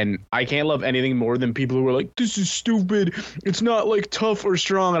 And I can't love anything more than people who are like, this is stupid. It's not like tough or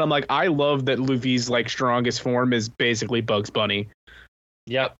strong. And I'm like, I love that Luffy's like strongest form is basically Bugs Bunny.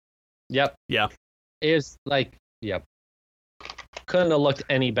 Yep. Yep. Yeah. It was like, yep. Couldn't have looked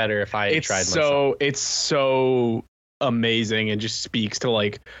any better if I had tried myself. It's so amazing and just speaks to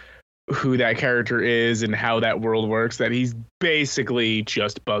like who that character is and how that world works, that he's basically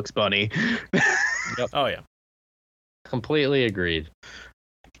just Bugs Bunny. Yep. Oh yeah. Completely agreed.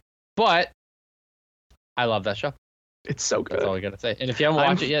 But I love that show. It's so good. That's all I gotta say. And if you haven't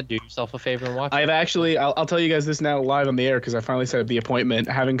watched it yet, do yourself a favor and watch it. I've actually, I'll tell you guys this now live on the air because I finally set up the appointment,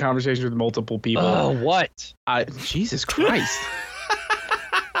 having conversations with multiple people. Oh, what? Jesus Christ.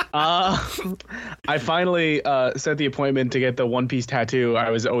 I finally set the appointment to get the One Piece tattoo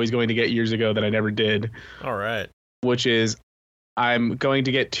I was always going to get years ago that I never did. All right. Which is, I'm going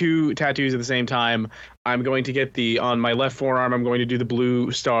to get 2 tattoos at the same time. I'm going to get on my left forearm, I'm going to do the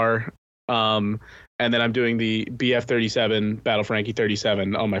blue star. And then I'm doing the BF-37, Battle Frankie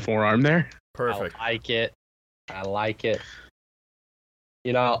 37 on my forearm there. Perfect. I like it.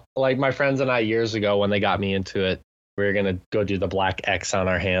 You know, like my friends and I years ago when they got me into it, we were going to go do the black X on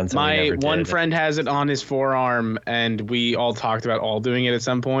our hands. My one friend has it on his forearm, and we all talked about all doing it at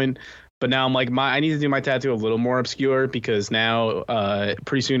some point. But now I'm like, I need to do my tattoo a little more obscure because now,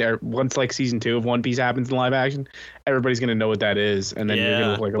 pretty soon, once like season 2 of One Piece happens in live action, everybody's gonna know what that is, and then you're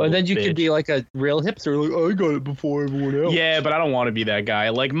gonna look like a well, then you bitch. Could be like a real hipster, like I got it before everyone else. Yeah, but I don't want to be that guy.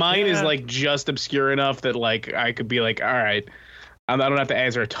 Like mine is like just obscure enough that like I could be like, all right, I don't have to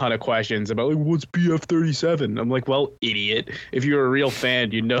answer a ton of questions about like what's BF-37. I'm like, well, idiot. If you're a real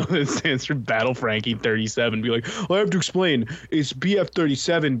fan, you know that it stands for Battle Frankie 37. Be like, I have to explain. It's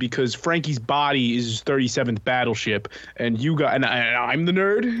BF-37 because Frankie's body is his 37th battleship, and I'm the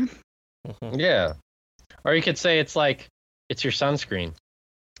nerd. Yeah. Or you could say it's like it's your sunscreen.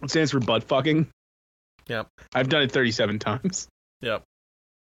 It stands for butt fucking. Yep. I've done it 37 times. Yep.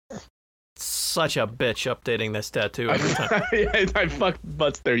 Such a bitch updating this tattoo every time. I fucked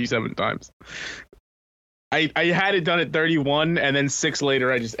butts 37 times. I had it done at 31, and then 6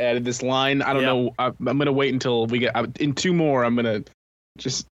 later I just added this line. I don't know. I'm gonna wait until we get in 2 more. I'm gonna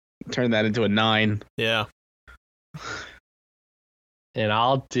just turn that into a 9. Yeah. And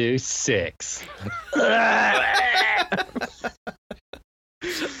I'll do 6.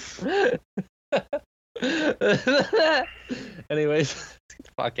 Anyways, get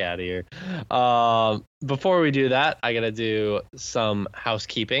the fuck out of here. Before we do that, I gotta do some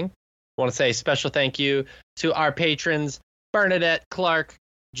housekeeping. I want to say special thank you to our patrons Bernadette, Clark,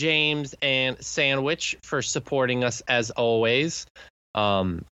 James, and Sandwich for supporting us as always.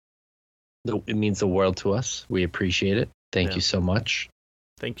 It means the world to us. We appreciate it. Thank you so much.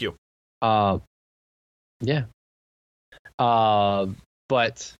 Thank you. Yeah.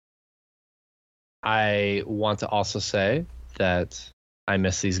 But I want to also say that I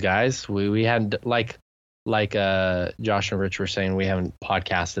miss these guys. We hadn't like Josh and Rich were saying, we haven't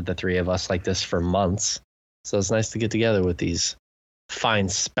podcasted, the 3 of us, like this for months. So it's nice to get together with these fine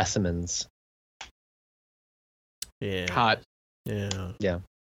specimens. Yeah. Hot. Yeah.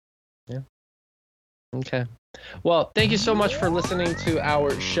 Okay. Well, thank you so much for listening to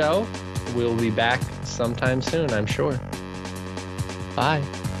our show. We'll be back sometime soon, I'm sure. Bye.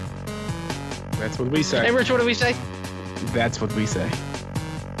 That's what we say. Hey, Rich, what do we say? That's what we say.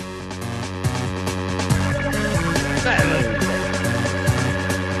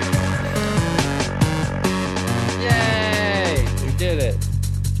 Yay! We did it.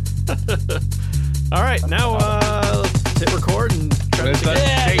 All right, now let's hit record and try to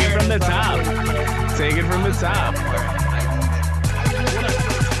take it from the top. Take it from the top.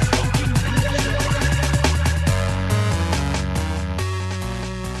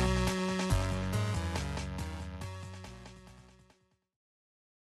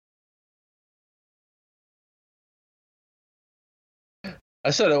 I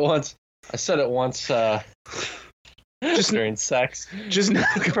said it once. Just during sex. Just now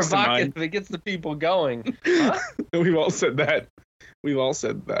comes to provocative. mind. It gets the people going. Huh? We've all said that.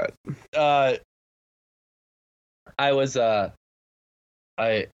 I was I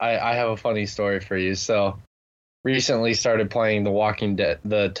have a funny story for you. So recently started playing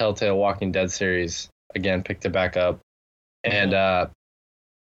the Telltale Walking Dead series again, picked it back up. And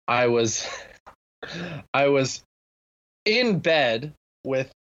I was in bed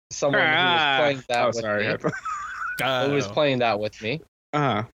with someone who was playing that with me. Who was playing that with me.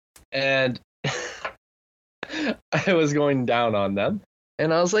 And I was going down on them.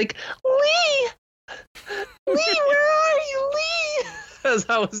 And I was like, Lee, where are you, Lee? As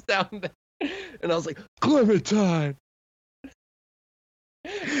I was down there. And I was like, Clementine.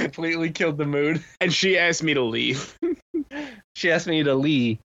 Completely killed the mood. And she asked me to leave. She asked me to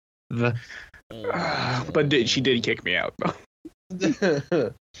leave. But she did kick me out, though.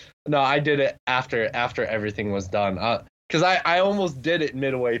 No, I did it after everything was done. Because I almost did it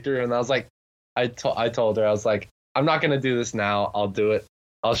midway through, and I was like, I told her, I was like, I'm not gonna do this now. I'll do it.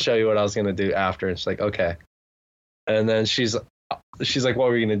 I'll show you what I was gonna do after. And she's like, okay. And then she's like, what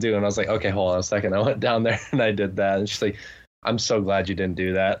were you gonna do? And I was like, okay, hold on a second. I went down there and I did that. And she's like, I'm so glad you didn't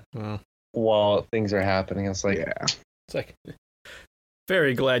do that while things are happening. I was like, yeah. It's like,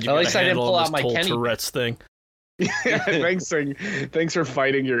 very glad you at got least to I didn't handle pull this out my whole Kenny. Tourette's thing. Thanks for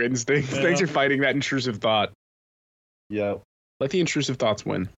fighting your instincts. Yeah. Thanks for fighting that intrusive thought. yeah. Let the intrusive thoughts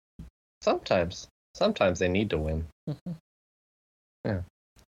win. Sometimes they need to win. Yeah.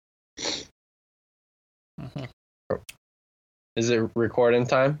 Is it recording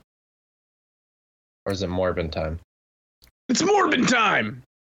time? Or is it Morbin time? It's Morbin time!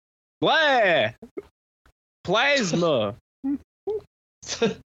 Blah! Plasma!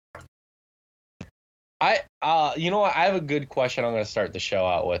 You know what? I have a good question I'm gonna start the show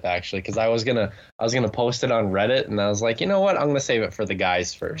out with, actually, because I was gonna post it on Reddit, and I was like, you know what? I'm gonna save it for the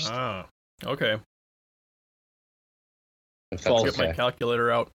guys first. Ah, okay. If that's I'll get my okay.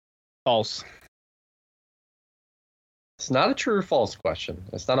 calculator out. False. It's not a true or false question.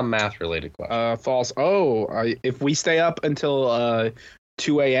 It's not a math related question. False. Oh, if we stay up until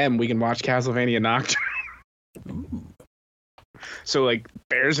 2 a.m., we can watch Castlevania Nocturne. So, like,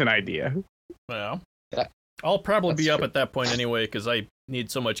 there's an idea. Yeah. Yeah. I'll probably That's be up true. at that point anyway because I need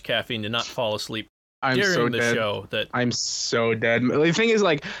so much caffeine to not fall asleep I'm during so the dead. show that I'm so dead. The thing is,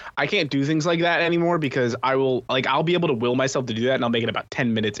 like, I can't do things like that anymore because I'll be able to will myself to do that, and I'll make it about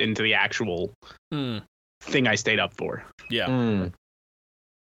 10 minutes into the actual thing I stayed up for. yeah.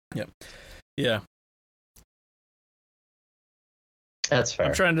 Yeah. That's fair.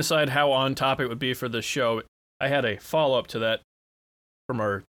 I'm trying to decide how on top it would be for this show. I had a follow up to that from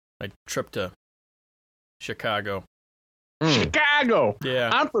my trip to Chicago. Chicago! Yeah.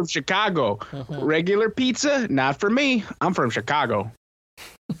 I'm from Chicago. Regular pizza? Not for me. I'm from Chicago.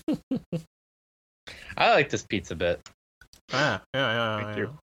 I like this pizza bit. Yeah. Thank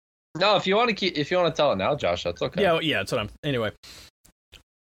you. No, if you want to tell it now, Josh, that's okay. Yeah, that's what I'm. Anyway,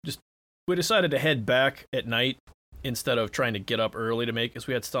 we decided to head back at night instead of trying to get up early to make, because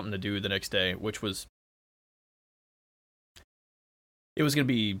we had something to do the next day, which was it was going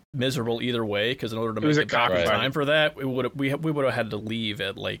to be miserable either way. Because in order to make it back in time for that, we would have had to leave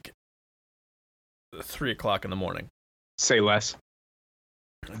at like 3:00 in the morning. Say less.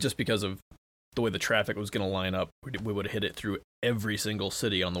 Just because of the way the traffic was going to line up, we would have hit it through every single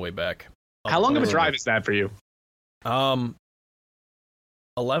city on the way back. How long of a drive is that for you? 11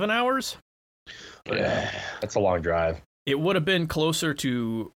 hours? Yeah, that's a long drive. It would have been closer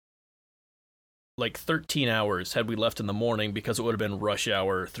to like 13 hours had we left in the morning, because it would have been rush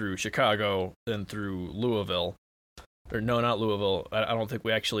hour through Chicago, then through Louisville. Or no, not Louisville. I don't think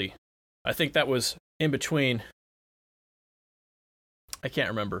we actually... I think that was in between. I can't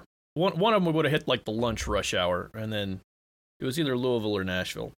remember. One of them would have hit like the lunch rush hour, and then it was either Louisville or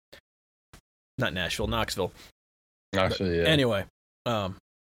Nashville. Not Nashville, Knoxville. Actually, yeah. Anyway,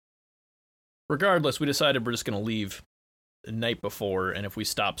 regardless, we decided we're just going to leave the night before, and if we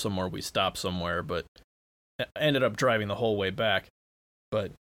stop somewhere, we stop somewhere, but I ended up driving the whole way back.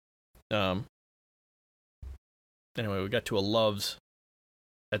 But anyway, we got to a Love's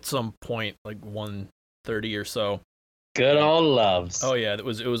at some point, like 1:30 or so. Good old Love's. Oh yeah, it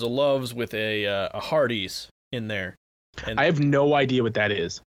was a Love's with a Hardee's in there. And I have no idea what that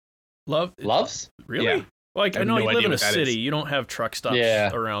is. Love's? Really? Yeah. Like, I know no you live idea in a what that city. is. You don't have truck stops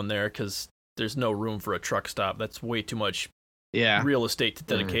around there because there's no room for a truck stop. That's way too much real estate to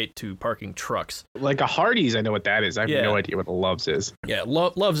dedicate to parking trucks. Like a Hardee's, I know what that is. I have no idea what a Love's is. Yeah,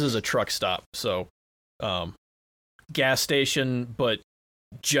 Love's is a truck stop. So, gas station, but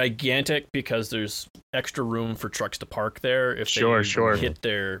gigantic because there's extra room for trucks to park there if they hit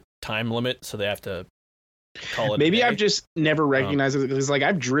their time limit, so they have to call it. Maybe I've just never recognized it, because like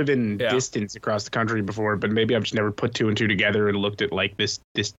I've driven distance across the country before, but maybe I've just never put two and two together and looked at like this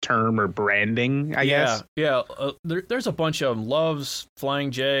term or branding, I guess. Yeah. There's a bunch of them. Love's,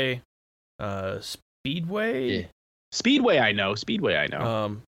 Flying J, Speedway. Yeah. Speedway, I know.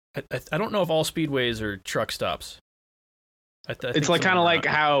 I don't know if all speedways are truck stops. It's like kind of like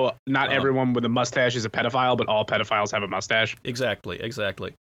how not everyone with a mustache is a pedophile, but all pedophiles have a mustache. Exactly. Yes,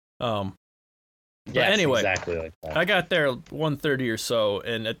 anyway, exactly like that. I got there 1:30 or so,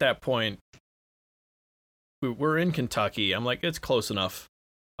 and at that point, we're in Kentucky. I'm like, it's close enough.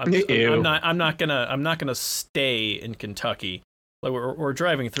 I'm not gonna stay in Kentucky. Like we're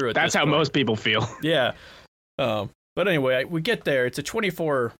driving through it. That's how most people feel. Yeah. But anyway, we get there. It's a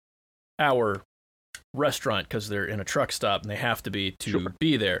 24-hour restaurant because they're in a truck stop and they have to be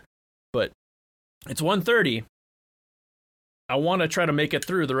be there. But it's 1:30. I want to try to make it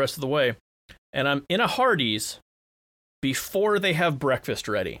through the rest of the way, and I'm in a Hardee's before they have breakfast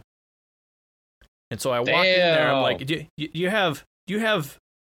ready. And so I walk in there. I'm like, do you have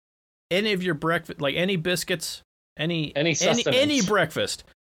any of your breakfast, like any biscuits, any breakfast?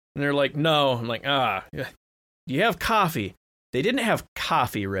 And they're like, no. I'm like, do you have coffee? They didn't have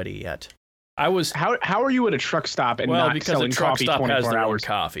coffee ready yet. How are you at a truck stop and not because selling the truck coffee stop 24 has their hours? own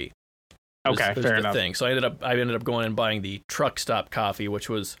coffee. Okay, fair enough. Thing. So I ended up going and buying the truck stop coffee, which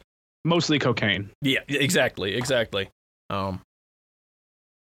was mostly cocaine. Yeah, exactly.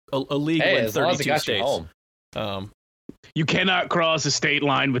 Illegal in 32 states. You cannot cross a state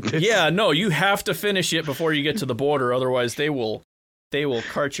line with this. Yeah, no, you have to finish it before you get to the border, otherwise they will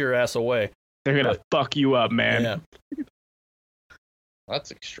cart your ass away. They're gonna fuck you up, man. Yeah.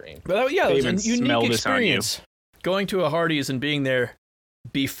 That's extreme. But yeah, it was a unique experience going to a Hardee's and being there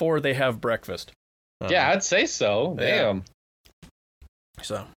before they have breakfast. Yeah, I'd say so. Damn.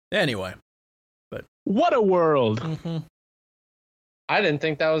 So anyway, but what a world. Mm-hmm. I didn't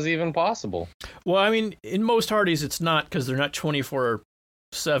think that was even possible. Well, I mean, in most Hardee's, it's not, because they're not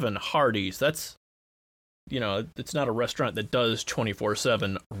 24/7 Hardee's. That's, it's not a restaurant that does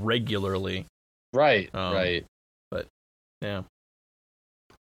 24/7 regularly. Right, right. But yeah.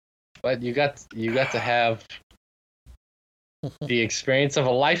 But you got to have the experience of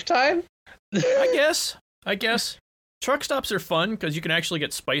a lifetime. I guess. Truck stops are fun because you can actually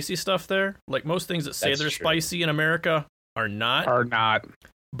get spicy stuff there. Like most things that say they're spicy in America are not.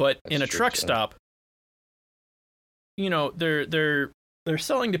 But in a truck stop, they're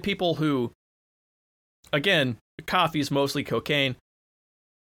selling to people who, again, coffee is mostly cocaine.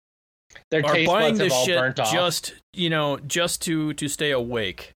 Their are taste buying buds this have all shit burnt off. just to stay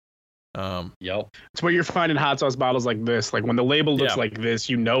awake. Yep. It's where you're finding hot sauce bottles like this. Like when the label looks like this,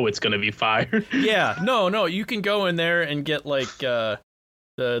 it's gonna be fire. Yeah. No. You can go in there and get like the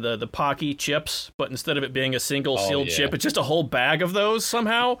Pocky chips, but instead of it being a single sealed chip, it's just a whole bag of those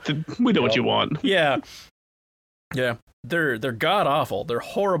somehow. We know what you want. Yeah. Yeah. They're god awful. They're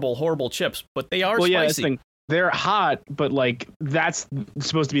horrible chips, but they are spicy. Yeah, they're hot, but like that's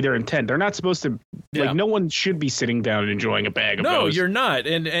supposed to be their intent. They're not supposed to no one should be sitting down and enjoying a bag of those. No, you're not,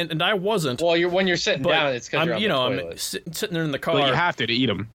 and I wasn't. Well, when you're sitting down, it's because I'm sitting there in the car. Well, you have to eat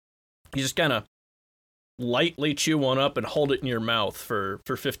them. You just kind of lightly chew one up and hold it in your mouth for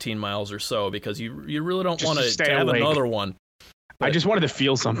 15 miles or so because you really don't want to have another one. But I just wanted to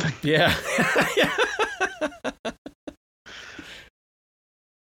feel something. Yeah.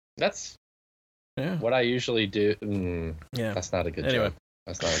 That's what I usually do. Yeah, that's not a good joke.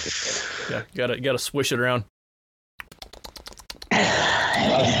 That's not a good joke. Yeah, gotta swish it around.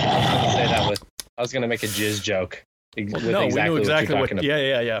 I was gonna make a jizz joke. We knew exactly what.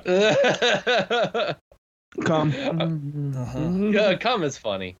 Yeah. Cum. Yeah, cum is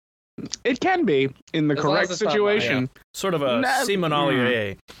funny. It can be in the correct situation. Sort of a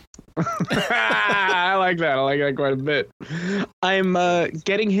seminalier. I like that. I like that quite a bit. I'm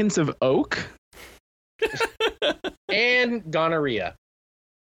getting hints of oak and gonorrhea.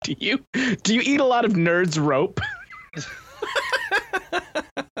 Do you eat a lot of Nerds rope?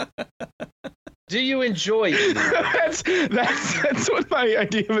 Do you enjoy eating? That's what my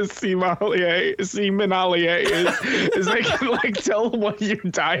idea of a seminalier is. Is they can like tell what your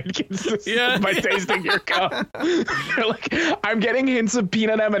diet consists of by tasting your cum. You're like, I'm getting hints of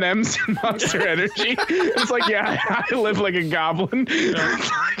peanut M&Ms and Monster Energy. It's like, I live like a goblin. You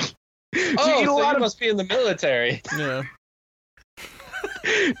must be in the military. Yeah.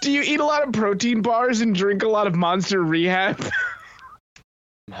 Do you eat a lot of protein bars and drink a lot of Monster Rehab?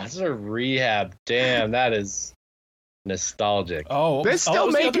 Monster Rehab. Damn, that is nostalgic. Oh, they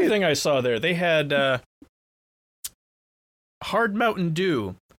still make the other it. Thing I saw there. They had hard Mountain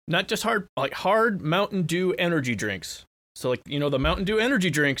Dew, not just hard Mountain Dew energy drinks. So like the Mountain Dew energy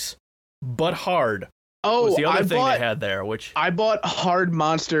drinks, but hard. Oh, was the other thing they had there. Which I bought hard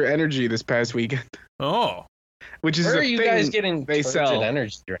Monster Energy this past weekend. Oh. Which is where are you guys getting they sell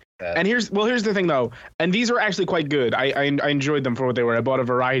energy drink at? And here's the thing though, and these were actually quite good. I enjoyed them for what they were. I bought a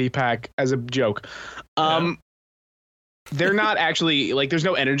variety pack as a joke. They're not actually like there's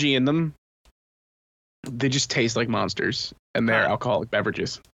no energy in them. They just taste like Monsters, and they're alcoholic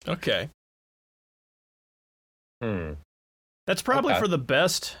beverages. Okay. That's probably for the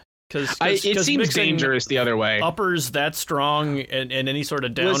best. Because it seems dangerous the other way. Uppers that strong and any sort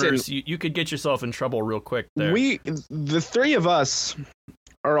of downers, you could get yourself in trouble real quick there. The three of us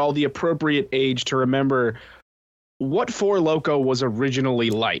are all the appropriate age to remember what Four Loko was originally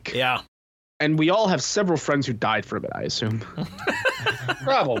like. Yeah. and we all have several friends who died from it, I assume.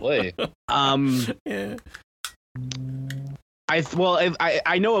 Probably. Yeah.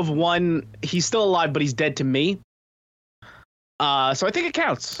 I know of one. He's still alive, but he's dead to me. So I think it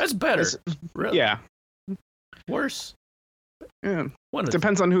counts. That's better. Really? Yeah. Worse. Yeah. One of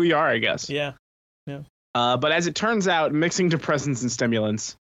Depends on who you are, I guess. Yeah. But as it turns out, mixing depressants and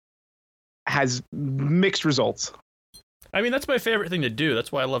stimulants has mixed results. I mean, that's my favorite thing to do.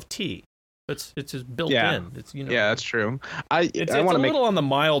 That's why I love tea. It's just built in. It's Yeah, that's true. It's a little on the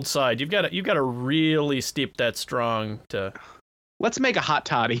mild side. You've got to really steep that strong to. Let's make a hot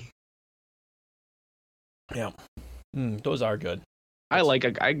toddy. Yeah, those are good. I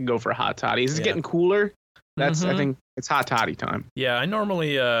can go for a hot toddy. Is it getting cooler? I think it's hot toddy time. Yeah, I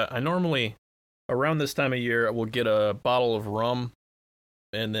normally around this time of year I will get a bottle of rum,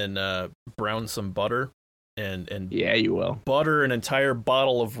 and then brown some butter. And yeah, you will butter an entire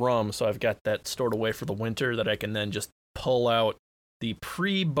bottle of rum, so I've got that stored away for the winter that I can then just pull out the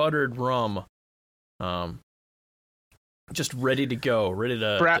pre-buttered rum, just ready to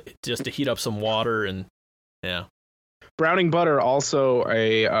go, just to heat up some water and yeah. Browning butter, also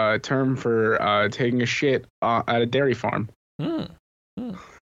a term for taking a shit at a dairy farm.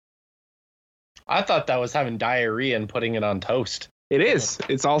 I thought that was having diarrhea and putting it on toast. It is.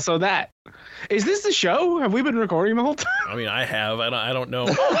 It's also that. Is this the show? Have we been recording the whole time? I mean, I have. I don't know.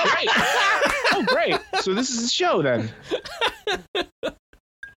 Oh, great. Oh, great. So this is the show then.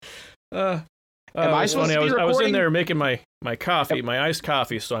 Am I supposed to be recording? I was in there making my coffee, my iced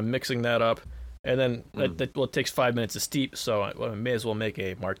coffee, so I'm mixing that up. And then it takes 5 minutes to steep, so I may as well make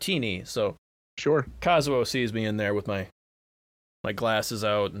a martini. So sure. Kazuo sees me in there with my glasses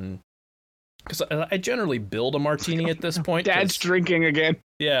out, and because I generally build a martini at this point. Dad's drinking again.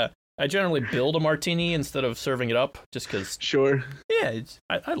 Yeah, I generally build a martini instead of serving it up, just because. Sure. Yeah,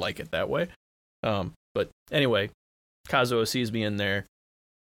 I like it that way. But anyway, Kazuo sees me in there.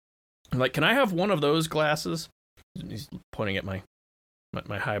 I'm like, can I have one of those glasses? He's pointing at my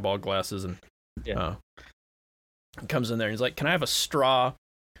highball glasses, and he comes in there and he's like, can I have a straw?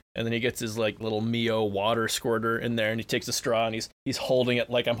 And then he gets his little Mio water squirter in there, and he takes a straw and he's holding it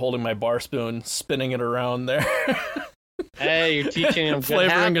like I'm holding my bar spoon, spinning it around there. Hey, you're teaching him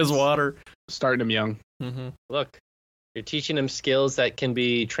flavoring his water, starting him young. Mm-hmm. Look, you're teaching him skills that can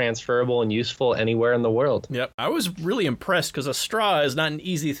be transferable and useful anywhere in the world. Yep, I was really impressed because a straw is not an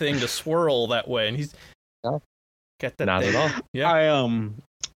easy thing to swirl that way, and he's got that. Not at all. Yeah, I'm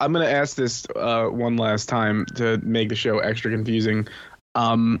gonna ask this one last time to make the show extra confusing.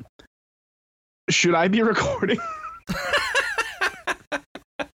 Should I be recording? Because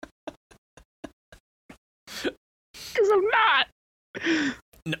I'm not.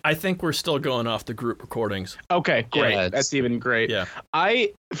 I think we're still going off the group recordings. Okay, great. Yeah, that's even great. Yeah.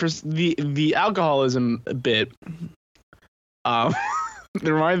 For the alcoholism bit, it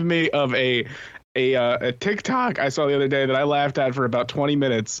reminds me of a TikTok I saw the other day that I laughed at for about 20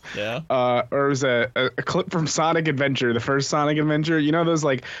 minutes. Yeah. Or it was a clip from Sonic Adventure, the first Sonic Adventure. You know those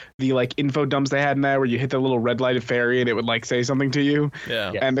the info dumps they had in there where you hit the little red lighted fairy and it would say something to you?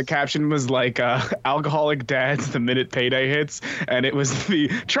 Yeah. And the caption was alcoholic dads the minute payday hits, and it was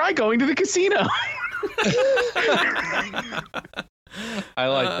try going to the casino. I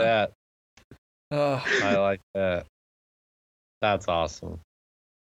like that. I like that. That's awesome.